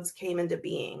codes came into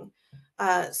being.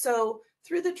 So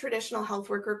through the Traditional Health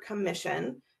Worker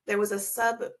Commission, there was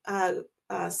a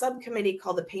subcommittee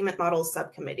called the Payment Models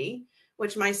Subcommittee,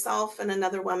 which myself and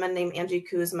another woman named Angie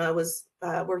Kuzma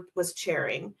was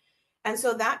chairing. And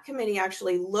so that committee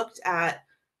actually looked at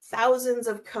thousands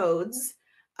of codes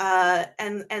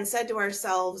and said to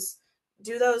ourselves,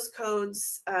 do those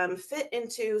codes fit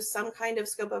into some kind of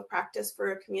scope of practice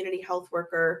for a community health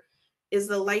worker? Is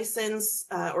the license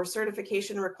or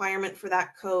certification requirement for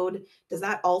that code, does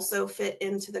that also fit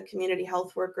into the community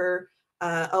health worker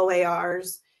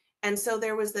OARs? And so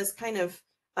there was this kind of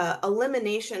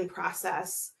elimination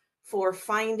process for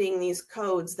finding these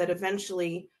codes that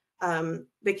eventually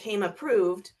became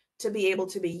approved to be able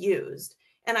to be used.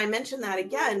 And I mention that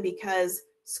again because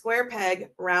square peg,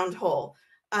 round hole.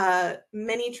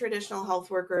 Many traditional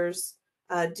health workers,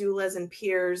 doulas and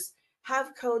peers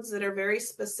have codes that are very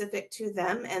specific to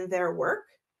them and their work.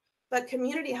 But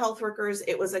community health workers,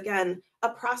 it was again a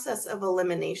process of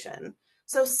elimination.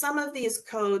 So some of these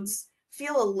codes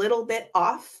feel a little bit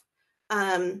off,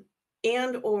 and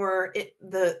or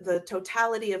the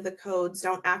totality of the codes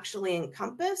don't actually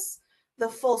encompass the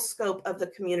full scope of the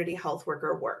community health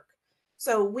worker work.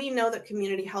 So we know that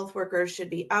community health workers should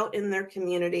be out in their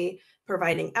community,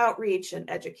 providing outreach and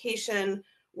education,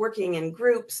 working in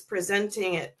groups,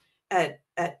 presenting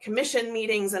at commission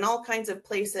meetings and all kinds of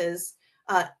places,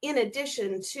 in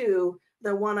addition to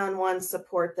the one-on-one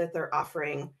support that they're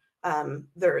offering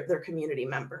their community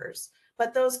members.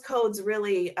 But those codes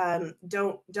really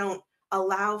don't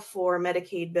allow for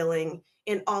Medicaid billing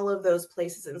in all of those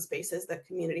places and spaces that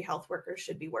community health workers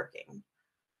should be working.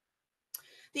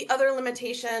 The other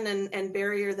limitation and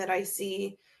barrier that I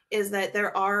see is that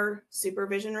there are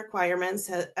supervision requirements,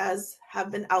 as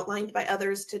have been outlined by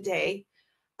others today,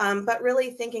 but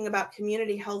really thinking about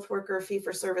community health worker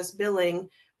fee-for-service billing,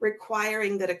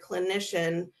 requiring that a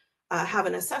clinician have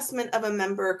an assessment of a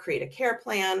member, create a care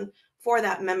plan for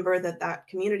that member that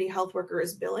community health worker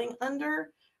is billing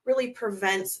under, really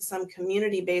prevents some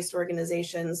community-based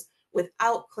organizations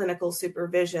without clinical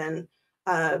supervision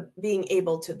being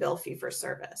able to bill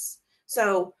fee-for-service.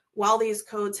 So while these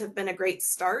codes have been a great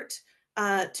start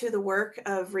to the work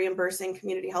of reimbursing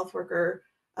community health worker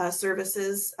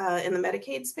services in the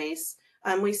Medicaid space,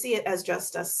 we see it as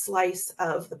just a slice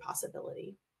of the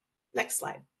possibility. Next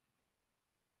slide.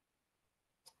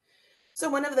 So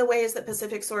one of the ways that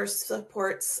Pacific Source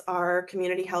supports our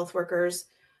community health workers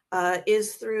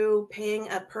is through paying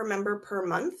a per member per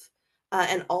month,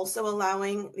 and also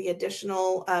allowing the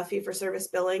additional fee-for-service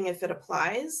billing if it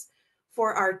applies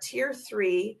for our Tier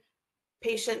 3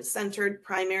 patient-centered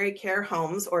primary care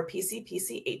homes, or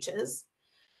PCPCHs.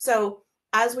 So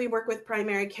as we work with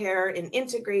primary care in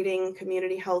integrating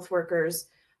community health workers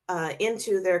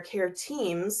into their care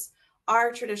teams,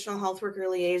 our traditional health worker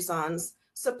liaisons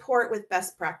support with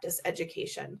best practice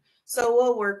education. So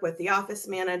we'll work with the office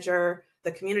manager,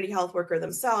 the community health worker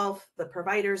themselves, the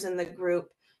providers in the group,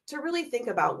 to really think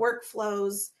about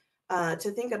workflows,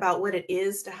 to think about what it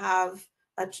is to have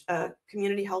a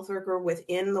community health worker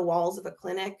within the walls of a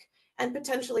clinic, and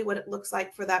potentially what it looks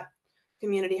like for that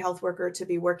community health worker to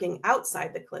be working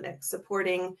outside the clinic,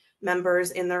 supporting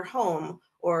members in their home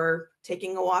or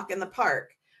taking a walk in the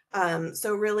park.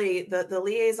 So really the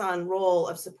liaison role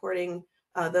of supporting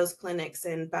those clinics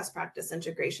in best practice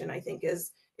integration, I think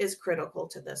is critical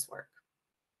to this work.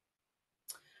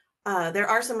 There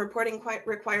are some reporting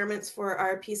requirements for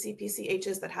our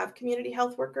PCPCHs that have community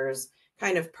health workers,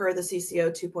 kind of per the CCO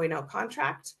 2.0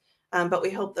 contract, but we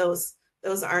hope those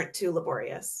aren't too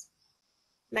laborious.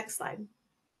 Next slide.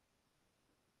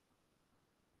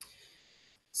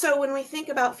 So when we think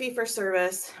about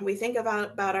fee-for-service, we think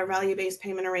about our value-based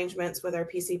payment arrangements with our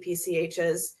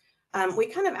PCPCHs, we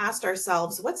kind of asked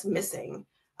ourselves, what's missing?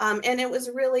 And it was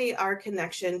really our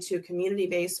connection to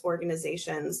community-based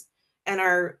organizations and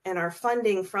our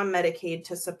funding from Medicaid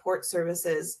to support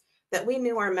services that we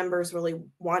knew our members really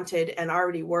wanted and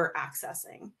already were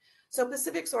accessing. So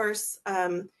Pacific Source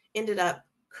ended up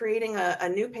creating a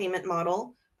new payment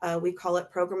model. We call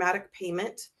it programmatic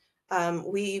payment.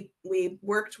 We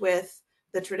worked with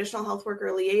the traditional health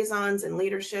worker liaisons and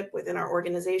leadership within our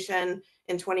organization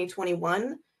in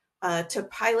 2021 to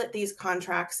pilot these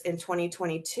contracts in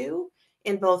 2022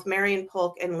 in both Marion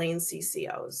Polk and Lane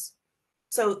CCOs.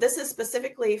 So this is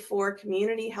specifically for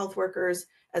community health workers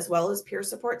as well as peer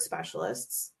support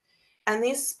specialists. And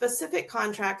these specific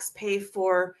contracts pay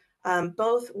for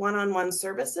both one-on-one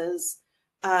services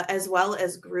as well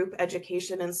as group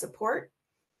education and support.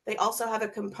 They also have a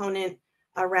component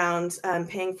around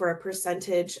paying for a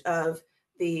percentage of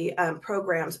the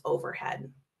program's overhead.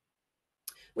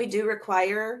 We do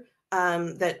require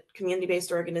that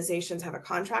community-based organizations have a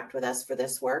contract with us for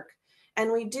this work.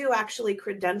 And we do actually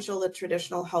credential the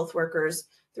traditional health workers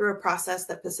through a process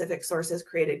that Pacific Source has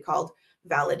created called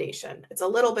validation. It's a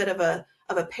little bit of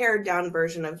a pared down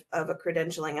version of a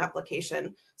credentialing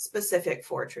application specific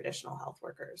for traditional health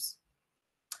workers.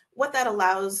 What that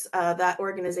allows that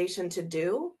organization to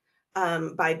do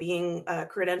by being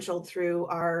credentialed through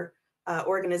our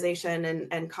organization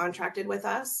and contracted with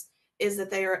us is that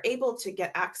they are able to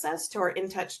get access to our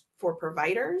InTouch for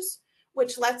providers,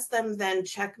 which lets them then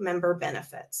check member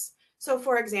benefits. So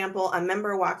for example, a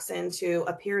member walks into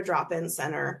a peer drop-in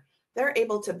center, they're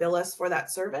able to bill us for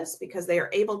that service because they are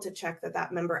able to check that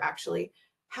that member actually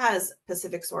has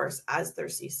Pacific Source as their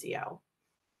CCO.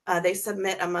 They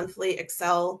submit a monthly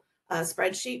Excel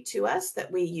spreadsheet to us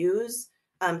that we use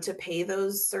to pay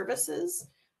those services.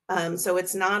 So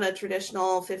it's not a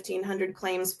traditional 1,500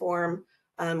 claims form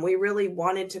We really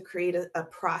wanted to create a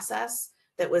process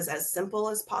that was as simple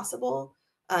as possible,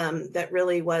 that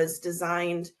really was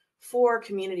designed for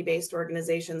community-based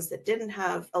organizations that didn't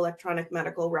have electronic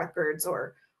medical records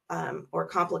or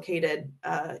complicated,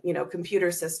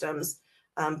 computer systems,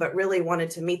 but really wanted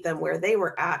to meet them where they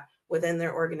were at within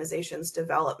their organization's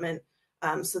development,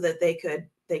 so that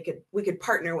we could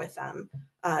partner with them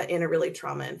in a really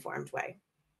trauma-informed way.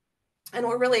 And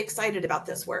we're really excited about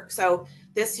this work. So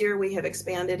this year we have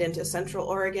expanded into Central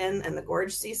Oregon and the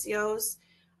Gorge CCOs.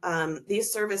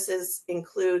 These services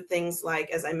include things like,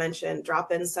 as I mentioned,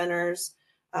 drop-in centers.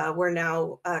 We're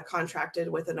now contracted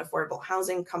with an affordable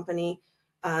housing company,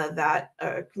 that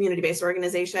community-based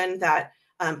organization that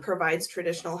provides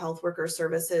traditional health worker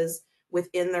services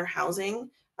within their housing,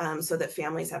 so that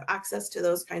families have access to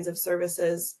those kinds of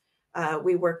services.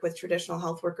 We work with traditional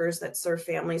health workers that serve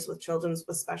families with children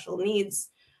with special needs.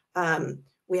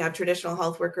 We have traditional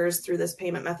health workers through this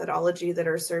payment methodology that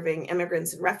are serving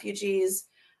immigrants and refugees,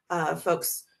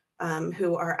 folks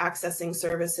who are accessing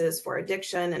services for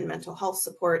addiction and mental health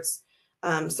supports.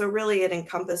 So really it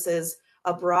encompasses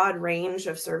a broad range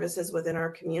of services within our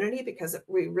community, because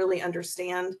we really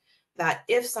understand that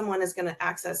if someone is going to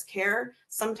access care,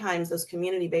 sometimes those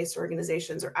community-based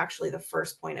organizations are actually the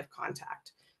first point of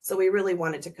contact. So we really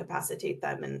wanted to capacitate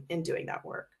them in doing that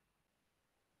work.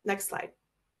 Next slide.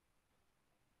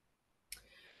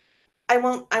 I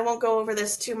won't go over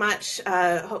this too much.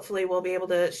 Hopefully we'll be able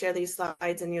to share these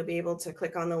slides and you'll be able to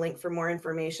click on the link for more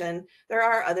information. There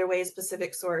are other ways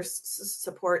Pacific Source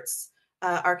supports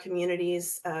our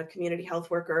communities, community health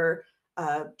worker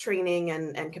training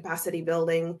and capacity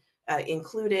building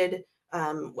included.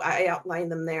 I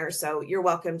outlined them there, so you're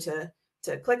welcome to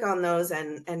click on those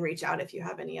and reach out if you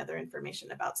have any other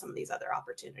information about some of these other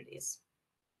opportunities.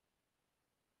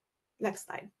 Next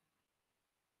slide.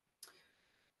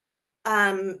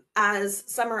 As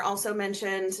Summer also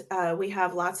mentioned, we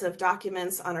have lots of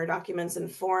documents on our documents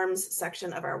and forms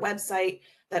section of our website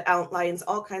that outlines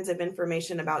all kinds of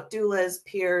information about doulas,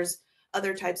 peers,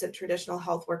 other types of traditional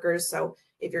health workers. So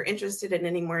if you're interested in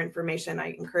any more information,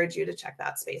 I encourage you to check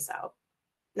that space out.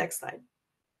 Next slide.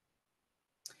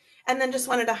 And then just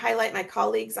wanted to highlight my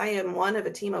colleagues. I am one of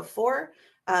a team of 4.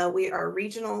 We are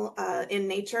regional in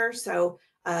nature. So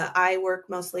I work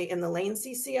mostly in the Lane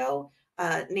CCO.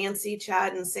 Nancy,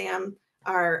 Chad, and Sam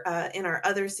are in our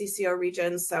other CCO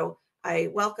regions. So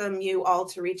I welcome you all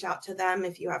to reach out to them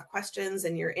if you have questions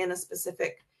and you're in a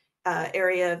specific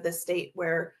area of the state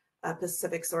where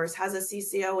Pacific Source has a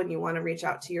CCO and you want to reach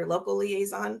out to your local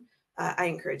liaison. I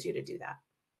encourage you to do that.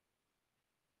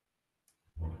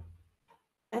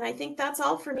 And I think that's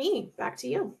all for me. Back to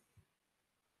you.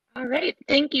 All right.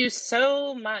 Thank you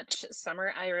so much,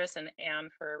 Summer, Iris, and Anne,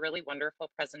 for a really wonderful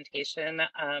presentation.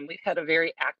 We've had a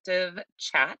very active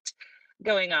chat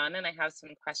going on, and I have some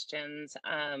questions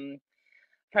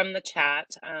from the chat,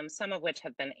 some of which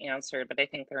have been answered, but I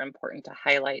think they're important to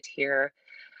highlight here.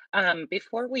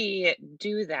 Before we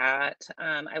do that,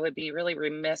 I would be really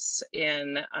remiss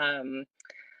in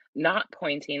not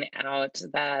pointing out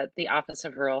that the Office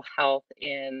of Rural Health,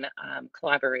 in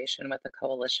collaboration with a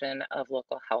coalition of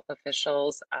local health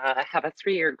officials, have a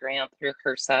 3-year grant through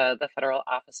HRSA, the Federal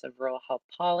Office of Rural Health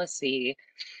Policy,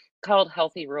 called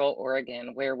Healthy Rural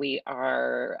Oregon, where we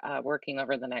are working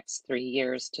over the next 3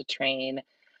 years to train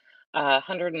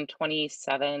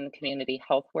 127 community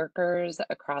health workers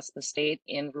across the state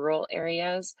in rural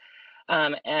areas,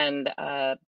 and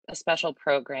a special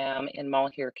program in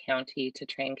Malheur County to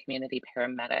train community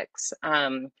paramedics.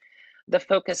 The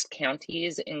focused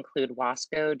counties include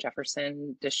Wasco,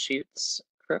 Jefferson, Deschutes,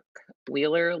 Crook,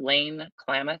 Wheeler, Lane,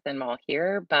 Klamath, and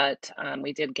Malheur, but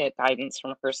we did get guidance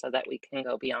from HRSA that we can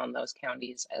go beyond those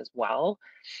counties as well.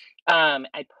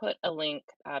 I put a link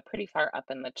pretty far up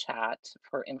in the chat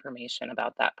for information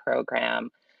about that program.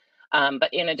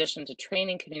 But in addition to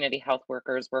training community health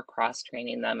workers, we're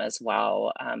cross-training them as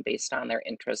well, based on their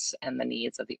interests and the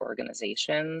needs of the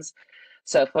organizations.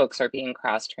 So folks are being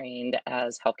cross-trained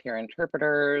as healthcare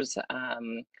interpreters,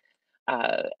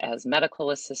 as medical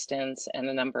assistants, and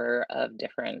a number of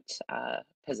different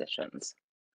positions.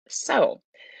 So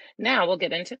now we'll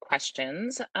get into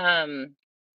questions.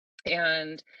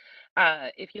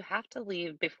 If you have to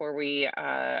leave before we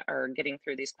are getting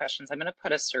through these questions, I'm going to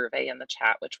put a survey in the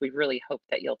chat, which we really hope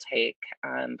that you'll take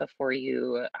before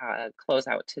you close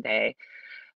out today,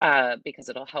 because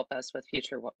it'll help us with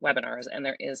future webinars. And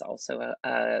there is also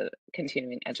a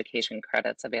continuing education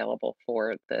credits available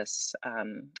for this,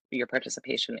 your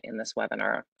participation in this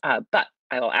webinar. But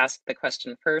I will ask the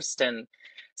question first, and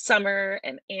Summer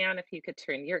and Anne, if you could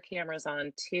turn your cameras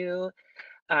on too.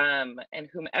 and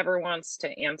whomever wants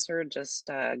to answer, just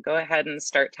go ahead and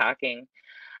start talking.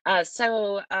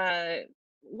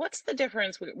 What's the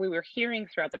difference? We were hearing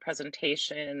throughout the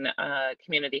presentation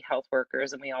community health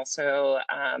workers, and we also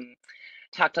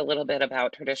talked a little bit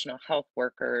about traditional health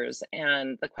workers.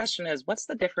 And the question is, what's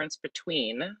the difference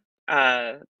between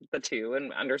the two,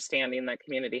 and understanding that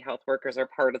community health workers are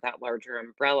part of that larger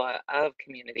umbrella of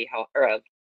community health or of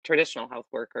traditional health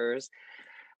workers?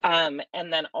 And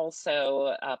then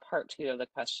also part two of the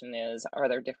question is, are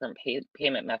there different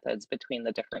payment methods between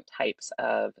the different types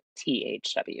of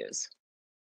THWs?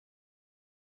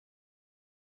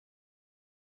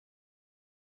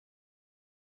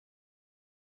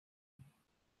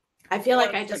 I feel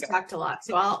like I just talked a lot,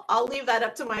 so I'll leave that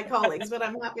up to my colleagues, but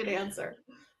I'm happy to answer.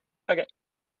 Okay.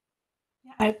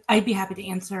 I'd be happy to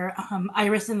answer.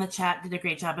 Iris in the chat did a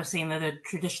great job of saying that a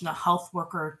traditional health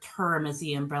worker term is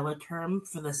the umbrella term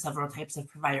for the several types of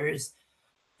providers.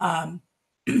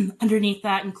 Underneath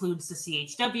that includes the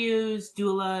CHWs,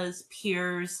 doulas,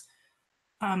 peers.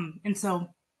 And so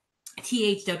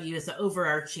THW is the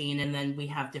overarching, and then we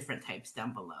have different types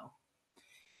down below.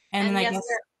 And yes,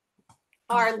 there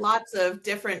are lots of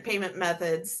different payment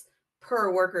methods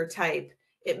per worker type.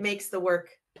 It makes the work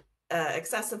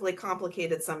excessively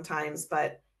complicated sometimes,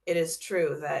 but it is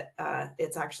true that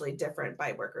it's actually different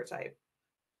by worker type.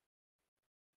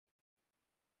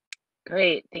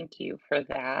 Great, thank you for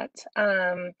that.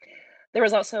 There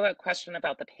was also a question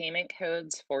about the payment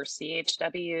codes for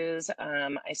CHWs.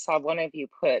 I saw one of you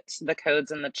put the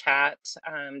codes in the chat.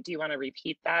 Do you want to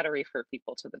repeat that or refer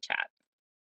people to the chat?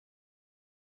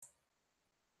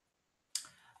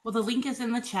 Well, the link is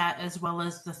in the chat, as well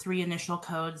as the three initial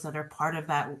codes that are part of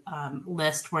that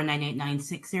list were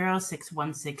 98960,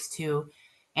 6162,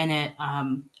 and it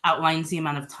outlines the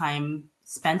amount of time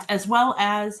spent, as well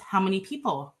as how many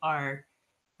people are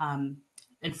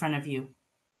in front of you.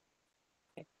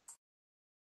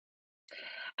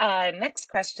 Next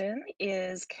question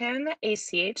is, can a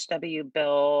CHW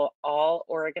bill all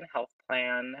Oregon Health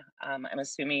Plan? I'm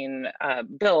assuming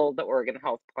bill the Oregon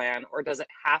Health Plan, or does it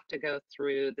have to go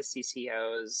through the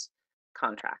CCO's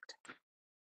contract?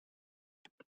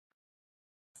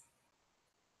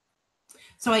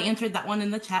 So I entered that one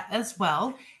in the chat as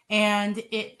well. And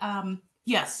it,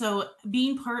 yes, so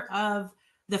being part of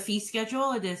the fee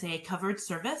schedule, it is a covered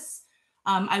service.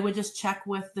 I would just check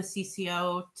with the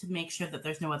CCO to make sure that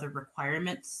there's no other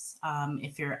requirements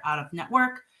if you're out of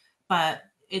network, but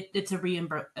it's a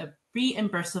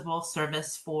reimbursable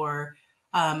service for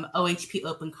OHP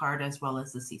Open Card as well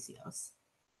as the CCOs.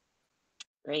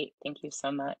 Great, thank you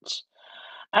so much.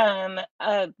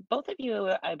 Both of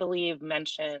you, I believe,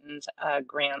 mentioned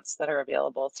grants that are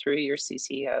available through your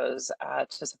CCOs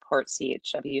to support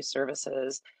CHW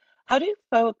services. How do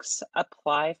folks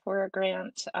apply for a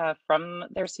grant from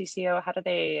their CCO? How do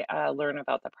they learn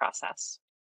about the process?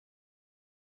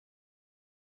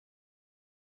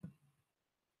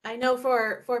 I know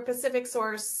for Pacific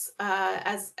Source,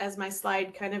 as my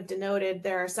slide kind of denoted,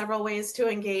 there are several ways to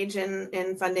engage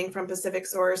in funding from Pacific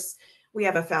Source. We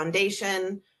have a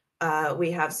foundation.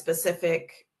 We have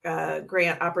specific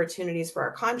grant opportunities for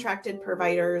our contracted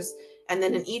providers. And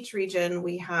then in each region,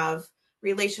 we have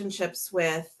relationships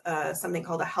with something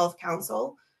called a health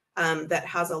council that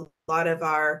has a lot of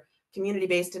our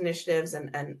community-based initiatives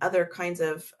and other kinds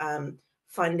of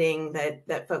funding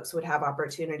that folks would have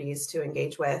opportunities to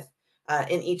engage with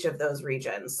in each of those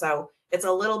regions. So it's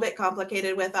a little bit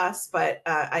complicated with us, but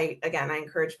I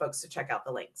encourage folks to check out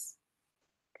the links.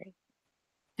 Great.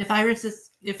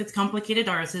 If it's complicated,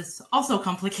 ours is also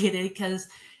complicated because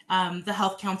the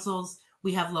health councils,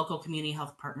 we have local community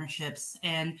health partnerships,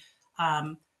 and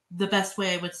the best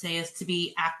way I would say is to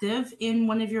be active in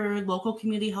one of your local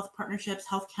community health partnerships,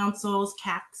 health councils,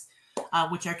 CACs,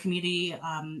 which are community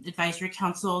advisory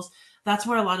councils. That's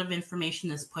where a lot of information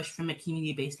is pushed from a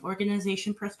community-based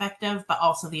organization perspective, but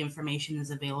also the information is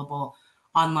available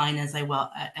online as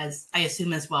I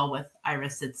assume as well with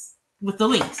Iris. It's with the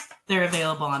links, they're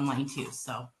available online too.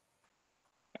 So,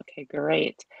 okay,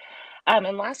 great.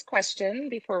 And last question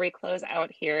before we close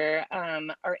out here,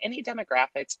 are any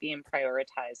demographics being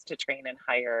prioritized to train and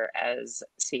hire as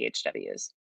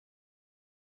CHWs?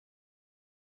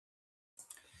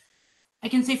 I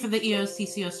can say for the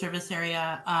EOCCO service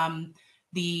area,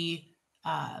 the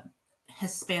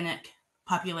Hispanic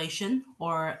population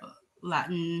or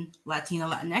Latina,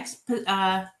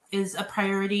 Latinx is a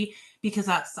priority because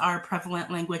that's our prevalent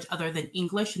language other than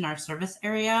English in our service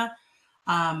area,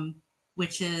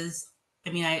 which is, I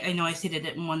mean, I know I stated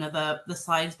it in one of the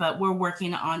slides, but we're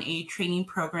working on a training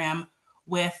program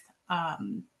with,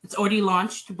 it's already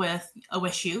launched with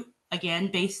OSU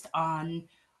again, based on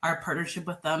our partnership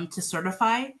with them to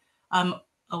certify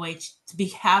OH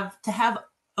to have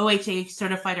OHA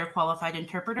certified or qualified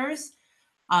interpreters,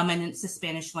 and it's the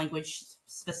Spanish language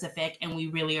specific, and we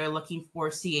really are looking for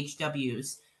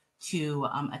CHWs to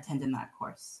attend in that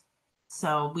course.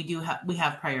 So we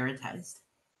have prioritized.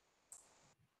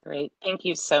 Great. Thank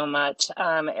you so much.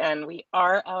 And we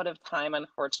are out of time,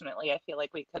 unfortunately. I feel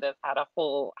like we could have had a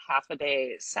whole half a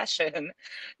day session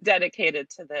dedicated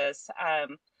to this.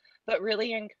 But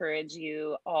really encourage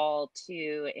you all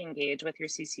to engage with your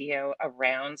CCO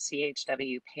around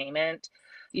CHW payment.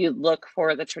 You look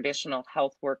for the traditional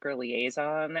health worker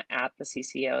liaison at the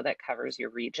CCO that covers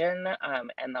your region,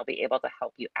 and they'll be able to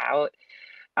help you out.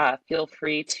 Feel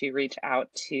free to reach out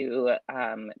to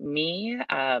me.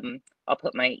 I'll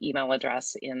put my email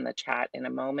address in the chat in a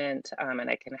moment, and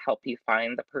I can help you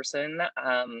find the person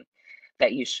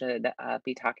that you should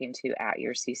be talking to at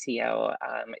your CCO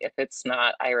if it's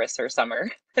not Iris or Summer.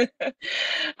 Again,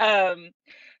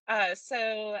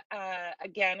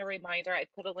 a reminder, I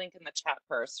put a link in the chat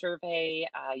for our survey.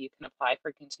 You can apply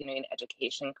for continuing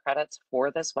education credits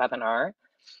for this webinar.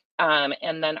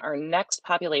 And then our next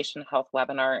population health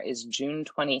webinar is June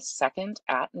 22nd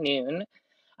at noon,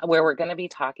 where we're going to be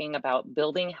talking about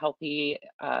building healthy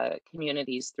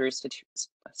communities through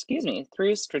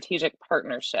strategic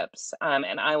partnerships.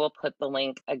 And I will put the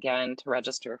link again to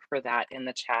register for that in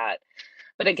the chat.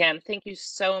 But again, thank you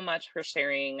so much for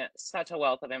sharing such a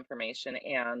wealth of information,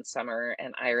 Anne, Summer,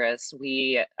 and Iris.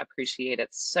 We appreciate it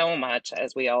so much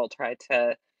as we all try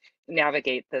to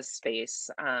navigate this space,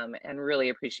 and really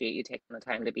appreciate you taking the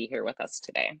time to be here with us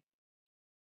today.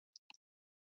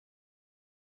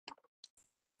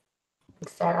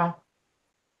 Thanks, Sarah.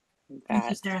 Thank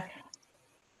you, Sarah.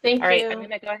 Thank All right, you. I'm going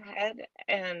to go ahead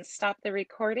and stop the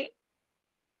recording.